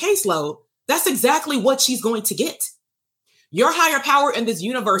build my caseload, that's exactly what she's going to get. Your higher power in this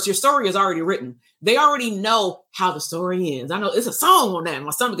universe, your story is already written. They already know how the story ends. I know it's a song on that.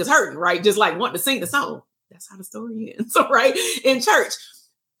 My stomach is hurting, right? Just like wanting to sing the song. That's how the story ends, right? In church,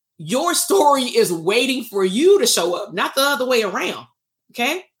 your story is waiting for you to show up, not the other way around.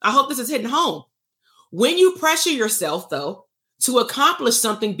 Okay? I hope this is hitting home. When you pressure yourself, though, to accomplish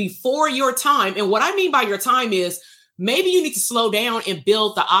something before your time, and what I mean by your time is maybe you need to slow down and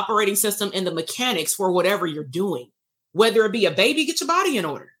build the operating system and the mechanics for whatever you're doing. Whether it be a baby, get your body in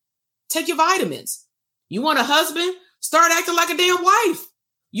order. Take your vitamins. You want a husband? Start acting like a damn wife.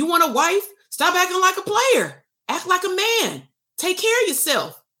 You want a wife? Stop acting like a player. Act like a man. Take care of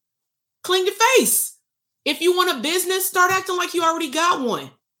yourself. Clean your face. If you want a business, start acting like you already got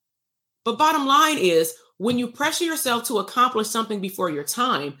one. But bottom line is, when you pressure yourself to accomplish something before your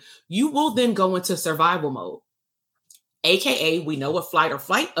time, you will then go into survival mode. AKA, we know what flight or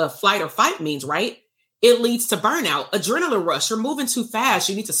fight means, right? It leads to burnout, adrenaline rush. You're moving too fast.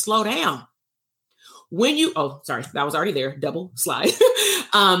 You need to slow down. That was already there. Double slide.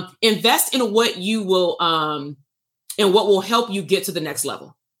 Invest in what you will, in what will help you get to the next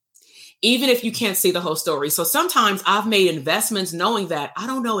level, even if you can't see the whole story. So sometimes I've made investments knowing that I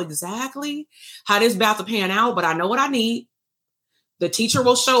don't know exactly how this is about to pan out, but I know what I need. The teacher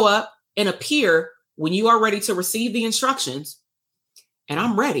will show up and appear when you are ready to receive the instructions, and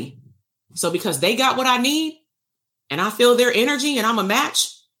I'm ready. So because they got what I need and I feel their energy and I'm a match,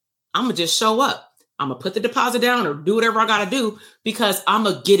 I'm going to just show up. I'm going to put the deposit down or do whatever I got to do because I'm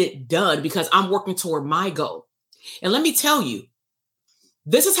going to get it done because I'm working toward my goal. And let me tell you,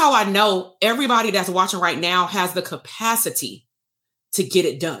 this is how I know everybody that's watching right now has the capacity to get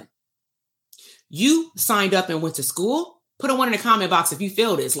it done. You signed up and went to school. Put a 1 in the comment box if you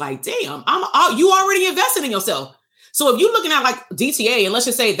feel this. Like, damn, you already invested in yourself. So if you're looking at like DTA, and let's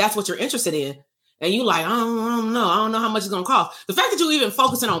just say that's what you're interested in, and you like, I don't know how much it's going to cost. The fact that you're even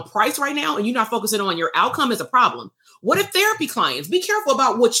focusing on price right now and you're not focusing on your outcome is a problem. What if therapy clients? Be careful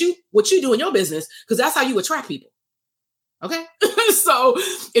about what you do in your business, because that's how you attract people. Okay. So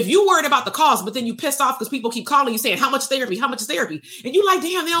if you worried about the cost, but then you pissed off because people keep calling you saying, how much therapy? And you like,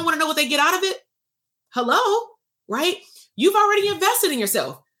 damn, they don't want to know what they get out of it. Hello. Right. You've already invested in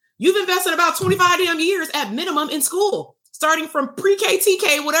yourself. You've invested about 25 damn years at minimum in school, starting from pre-K,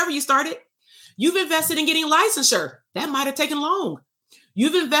 TK, whatever you started. You've invested in getting licensure. That might have taken long.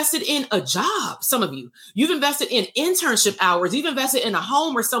 You've invested in a job, some of you. You've invested in internship hours. You've invested in a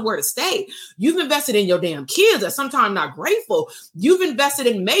home or somewhere to stay. You've invested in your damn kids that sometimes not grateful. You've invested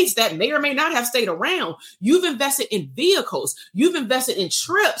in mates that may or may not have stayed around. You've invested in vehicles. You've invested in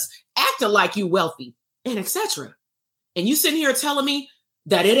trips, acting like you wealthy, and etc. And you sitting here telling me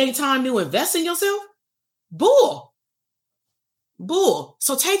that it ain't time to invest in yourself? Bull.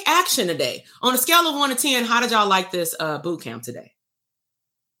 So take action today. On a scale of 1 to 10, how did y'all like this boot camp today?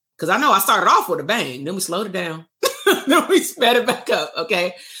 Because I know I started off with a bang, then we slowed it down, then we sped it back up.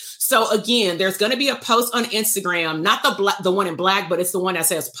 Okay. So again, there's going to be a post on Instagram, not the one in black, but it's the one that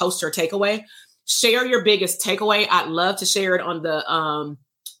says post your takeaway. Share your biggest takeaway. I'd love to share it on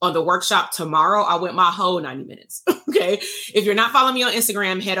the workshop tomorrow. I went my whole 90 minutes. Okay. If you're not following me on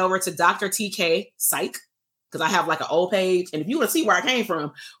Instagram, head over to Dr. TK Psych because I have like an old page. And if you want to see where I came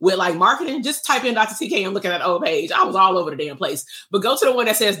from with like marketing, just type in Dr. TK and look at that old page. I was all over the damn place. But go to the one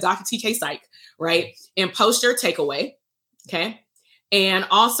that says Dr. TK Psych, right? And post your takeaway. Okay. And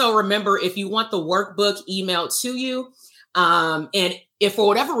also remember, if you want the workbook emailed to you, and if for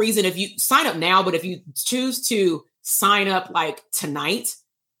whatever reason, if you sign up now, but if you choose to sign up like tonight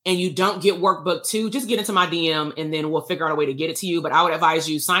and you don't get workbook 2, just get into my DM and then we'll figure out a way to get it to you. But I would advise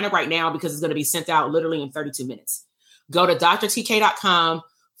you sign up right now because it's going to be sent out literally in 32 minutes. Go to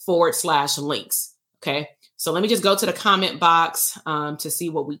drtk.com/links. Okay. So let me just go to the comment box to see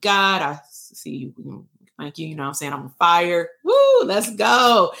what we got. I see you. Thank you. You know what I'm saying? I'm on fire. Woo, let's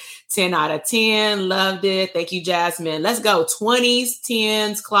go. 10 out of 10. Loved it. Thank you, Jasmine. Let's go. 20s,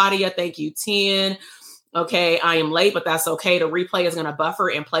 10s. Claudia, thank you. 10. Okay, I am late, but that's okay. The replay is going to buffer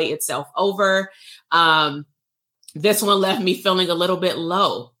and play itself over. This one left me feeling a little bit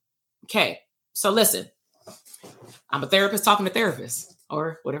low. Okay, so listen. I'm a therapist talking to therapists,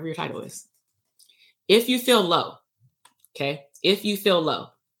 or whatever your title is. If you feel low, okay, if you feel low,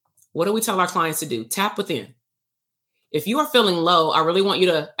 what do we tell our clients to do? Tap within. If you are feeling low, I really want you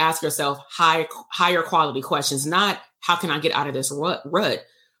to ask yourself higher quality questions, not how can I get out of this rut,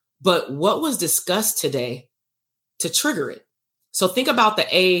 but what was discussed today to trigger it? So think about the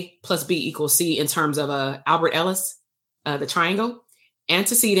A plus B equals C in terms of Albert Ellis, the triangle,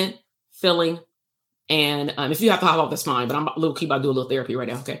 antecedent, feeling, and if you have to hop off, that's fine, but I'm about to do a little therapy right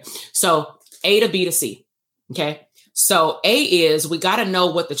now, okay? So A to B to C, okay? So A is, we got to know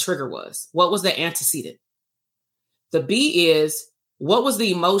what the trigger was. What was the antecedent? The B is, what was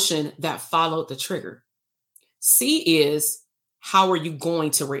the emotion that followed the trigger? C is, how are you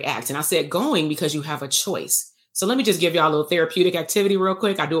going to react? And I said going because you have a choice. So let me just give y'all a little therapeutic activity real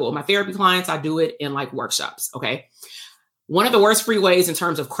quick. I do it with my therapy clients. I do it in like workshops, okay? One of the worst freeways in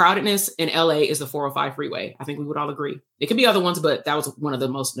terms of crowdedness in LA is the 405 freeway. I think we would all agree. It could be other ones, but that was one of the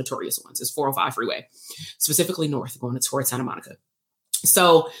most notorious ones, is 405 freeway, specifically north, going towards Santa Monica.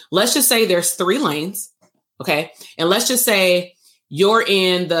 So let's just say there's 3 lanes, okay? And let's just say you're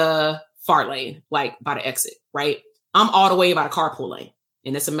in the far lane, like by the exit, right? I'm all the way by the carpool lane,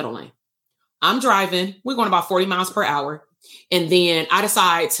 and it's a middle lane. I'm driving. We're going about 40 miles per hour. And then I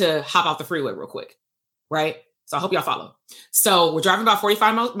decide to hop off the freeway real quick, right? So I hope y'all follow. So we're driving about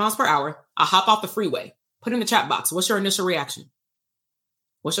 45 miles per hour. I hop off the freeway. Put in the chat box. What's your initial reaction?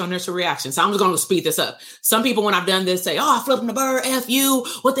 What's your initial reaction? So I'm just going to speed this up. Some people, when I've done this, say, oh, I flipped the bird, F you.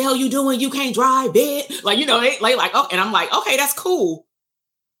 What the hell you doing? You can't drive, bitch. Like, you know, they like, oh, and I'm like, okay, that's cool.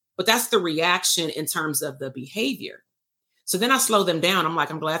 But that's the reaction in terms of the behavior. So then I slow them down. I'm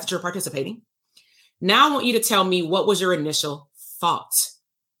like, I'm glad that you're participating. Now I want you to tell me, what was your initial thought?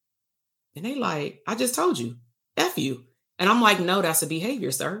 And they like, I just told you, F you. And I'm like, no, that's a behavior,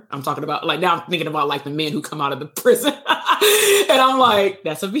 sir. I'm talking about, like, now I'm thinking about like the men who come out of the prison. And I'm like,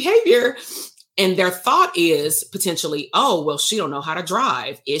 that's a behavior. And their thought is potentially, oh, well, she don't know how to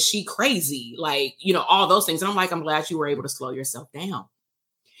drive. Is she crazy? Like, you know, all those things. And I'm like, I'm glad you were able to slow yourself down.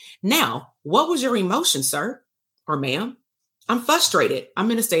 Now, what was your emotion, sir or ma'am? I'm frustrated. I'm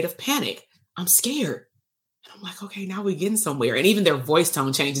in a state of panic. I'm scared. And I'm like, okay, now we're getting somewhere. And even their voice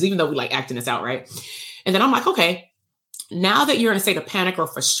tone changes, even though we like acting this out, right? And then I'm like, okay, now that you're in a state of panic or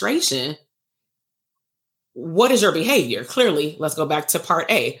frustration, what is your behavior? Clearly, let's go back to part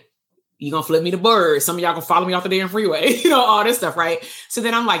A. You're going to flip me the bird. Some of y'all going to follow me off the damn freeway, you know, all this stuff, right? So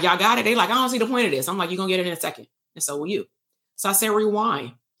then I'm like, y'all got it? They like, I don't see the point of this. I'm like, you're going to get it in a second. And so will you. So I say,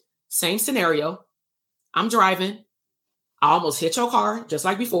 rewind. Same scenario. I'm driving. I almost hit your car just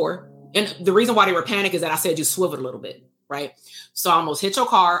like before. And the reason why they were panicked is that I said you swiveled a little bit, right? So I almost hit your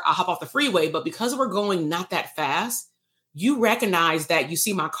car. I hop off the freeway, but because we're going not that fast, you recognize that you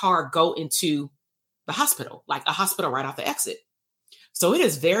see my car go into the hospital, like a hospital right off the exit. So it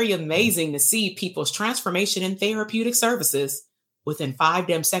is very amazing to see people's transformation in therapeutic services within 5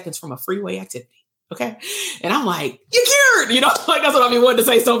 damn seconds from a freeway activity. Okay. And I'm like, you're cured, you know, like that's what I've been wanting to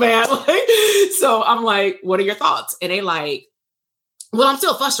say so bad. Like, so I'm like, what are your thoughts? And they like, well, I'm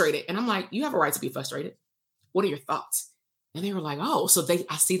still frustrated. And I'm like, you have a right to be frustrated. What are your thoughts? And they were like, oh, so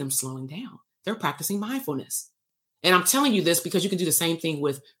I see them slowing down. They're practicing mindfulness. And I'm telling you this because you can do the same thing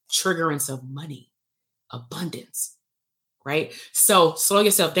with triggerance of money, abundance, right? So slow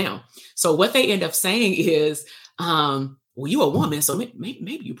yourself down. So what they end up saying is, well, you a woman, so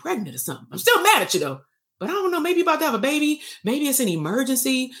maybe you're pregnant or something. I'm still mad at you though, but I don't know, maybe you're about to have a baby. Maybe it's an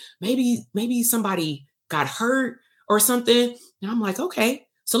emergency. Maybe somebody got hurt or something. And I'm like, okay,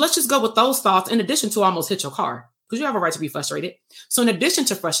 so let's just go with those thoughts in addition to almost hit your car because you have a right to be frustrated. So in addition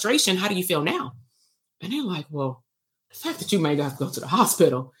to frustration, how do you feel now? And they're like, well, the fact that you may have to go to the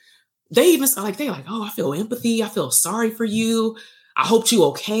hospital, they even like, they're like, oh, I feel empathy. I feel sorry for you. I hope you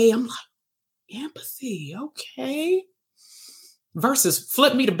okay. I'm like, empathy, okay. Versus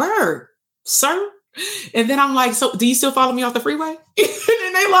flip me the bird, sir. And then I'm like, so do you still follow me off the freeway?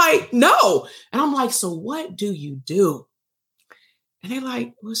 And they like, no. And I'm like, so what do you do? And they're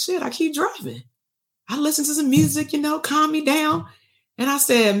like, well, shit, I keep driving. I listen to some music, calm me down. And I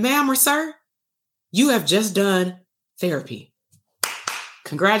said, ma'am or sir, you have just done therapy.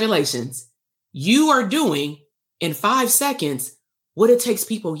 Congratulations. You are doing in 5 seconds what it takes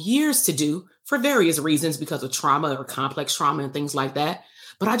people years to do for various reasons because of trauma or complex trauma and things like that.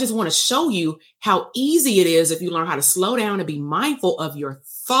 But I just want to show you how easy it is if you learn how to slow down and be mindful of your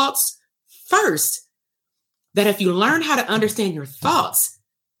thoughts first. That if you learn how to understand your thoughts,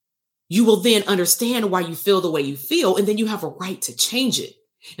 you will then understand why you feel the way you feel, and then you have a right to change it.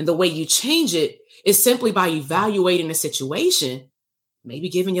 And the way you change it is simply by evaluating the situation, maybe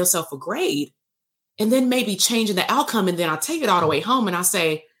giving yourself a grade, and then maybe changing the outcome. And then I take it all the way home and I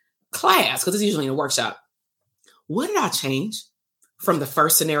say, class, because it's usually in a workshop, what did I change from the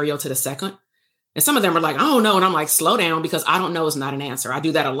first scenario to the second? And some of them are like, I don't know. And I'm like, slow down, because I don't know is not an answer. I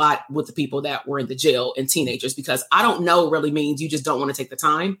do that a lot with the people that were in the jail and teenagers, because I don't know really means you just don't want to take the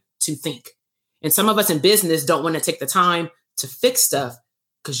time to think. And some of us in business don't want to take the time to fix stuff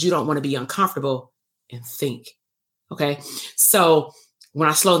because you don't want to be uncomfortable and think. Okay. So when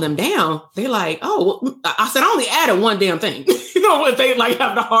I slow them down, they're like, oh, well, I said, I only added one damn thing. When they like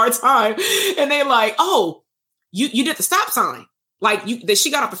have a hard time, and they like, oh, you did the stop sign. Like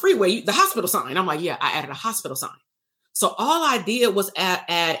she got off the freeway, the hospital sign. I'm like, yeah, I added a hospital sign. So all I did was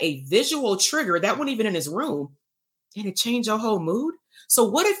add a visual trigger that wasn't even in his room, and it changed your whole mood. So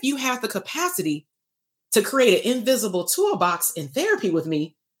what if you have the capacity to create an invisible toolbox in therapy with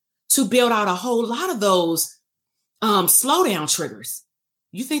me to build out a whole lot of those slow down triggers?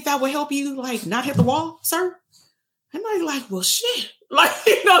 You think that would help you like not hit the wall, sir? And I'm like, well, shit. Like,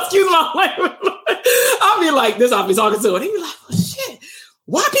 excuse my language. I'll be like, this, I'll be talking to it. He'd be like, well, shit.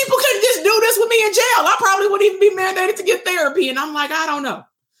 Why people couldn't just do this with me in jail? I probably wouldn't even be mandated to get therapy. And I'm like, I don't know.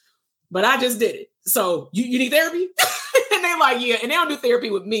 But I just did it. So you need therapy? And they're like, yeah. And they don't do therapy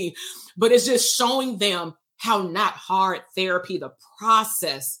with me. But it's just showing them how not hard therapy, the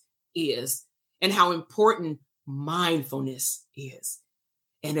process is, and how important mindfulness is.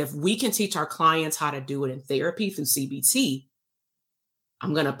 And if we can teach our clients how to do it in therapy through CBT,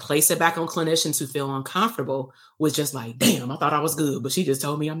 I'm going to place it back on clinicians who feel uncomfortable with just like, damn, I thought I was good, but she just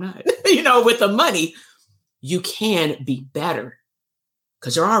told me I'm not. With the money, you can be better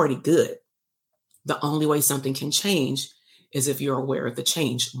because you're already good. The only way something can change is if you're aware of the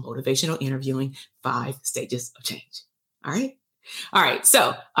change. Motivational interviewing, 5 stages of change. All right. All right.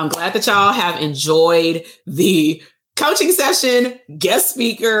 So I'm glad that y'all have enjoyed the coaching session, guest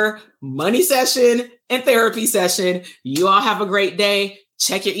speaker, money session, and therapy session. You all have a great day.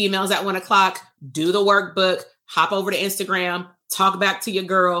 Check your emails at 1:00. Do the workbook. Hop over to Instagram. Talk back to your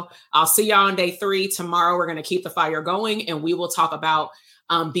girl. I'll see y'all on day 3. Tomorrow, we're going to keep the fire going, and we will talk about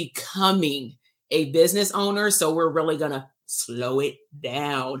becoming a business owner. So we're really going to slow it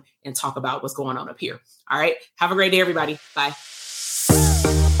down and talk about what's going on up here. All right. Have a great day, everybody. Bye.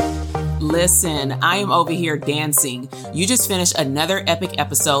 Listen, I am over here dancing. You just finished another epic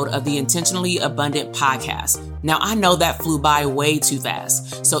episode of the Intentionally Abundant podcast. Now, I know that flew by way too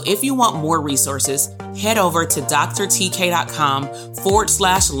fast. So if you want more resources, head over to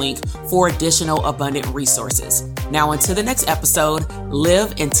drtk.com/link for additional abundant resources. Now, until the next episode,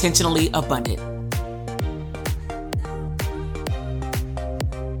 live intentionally abundant.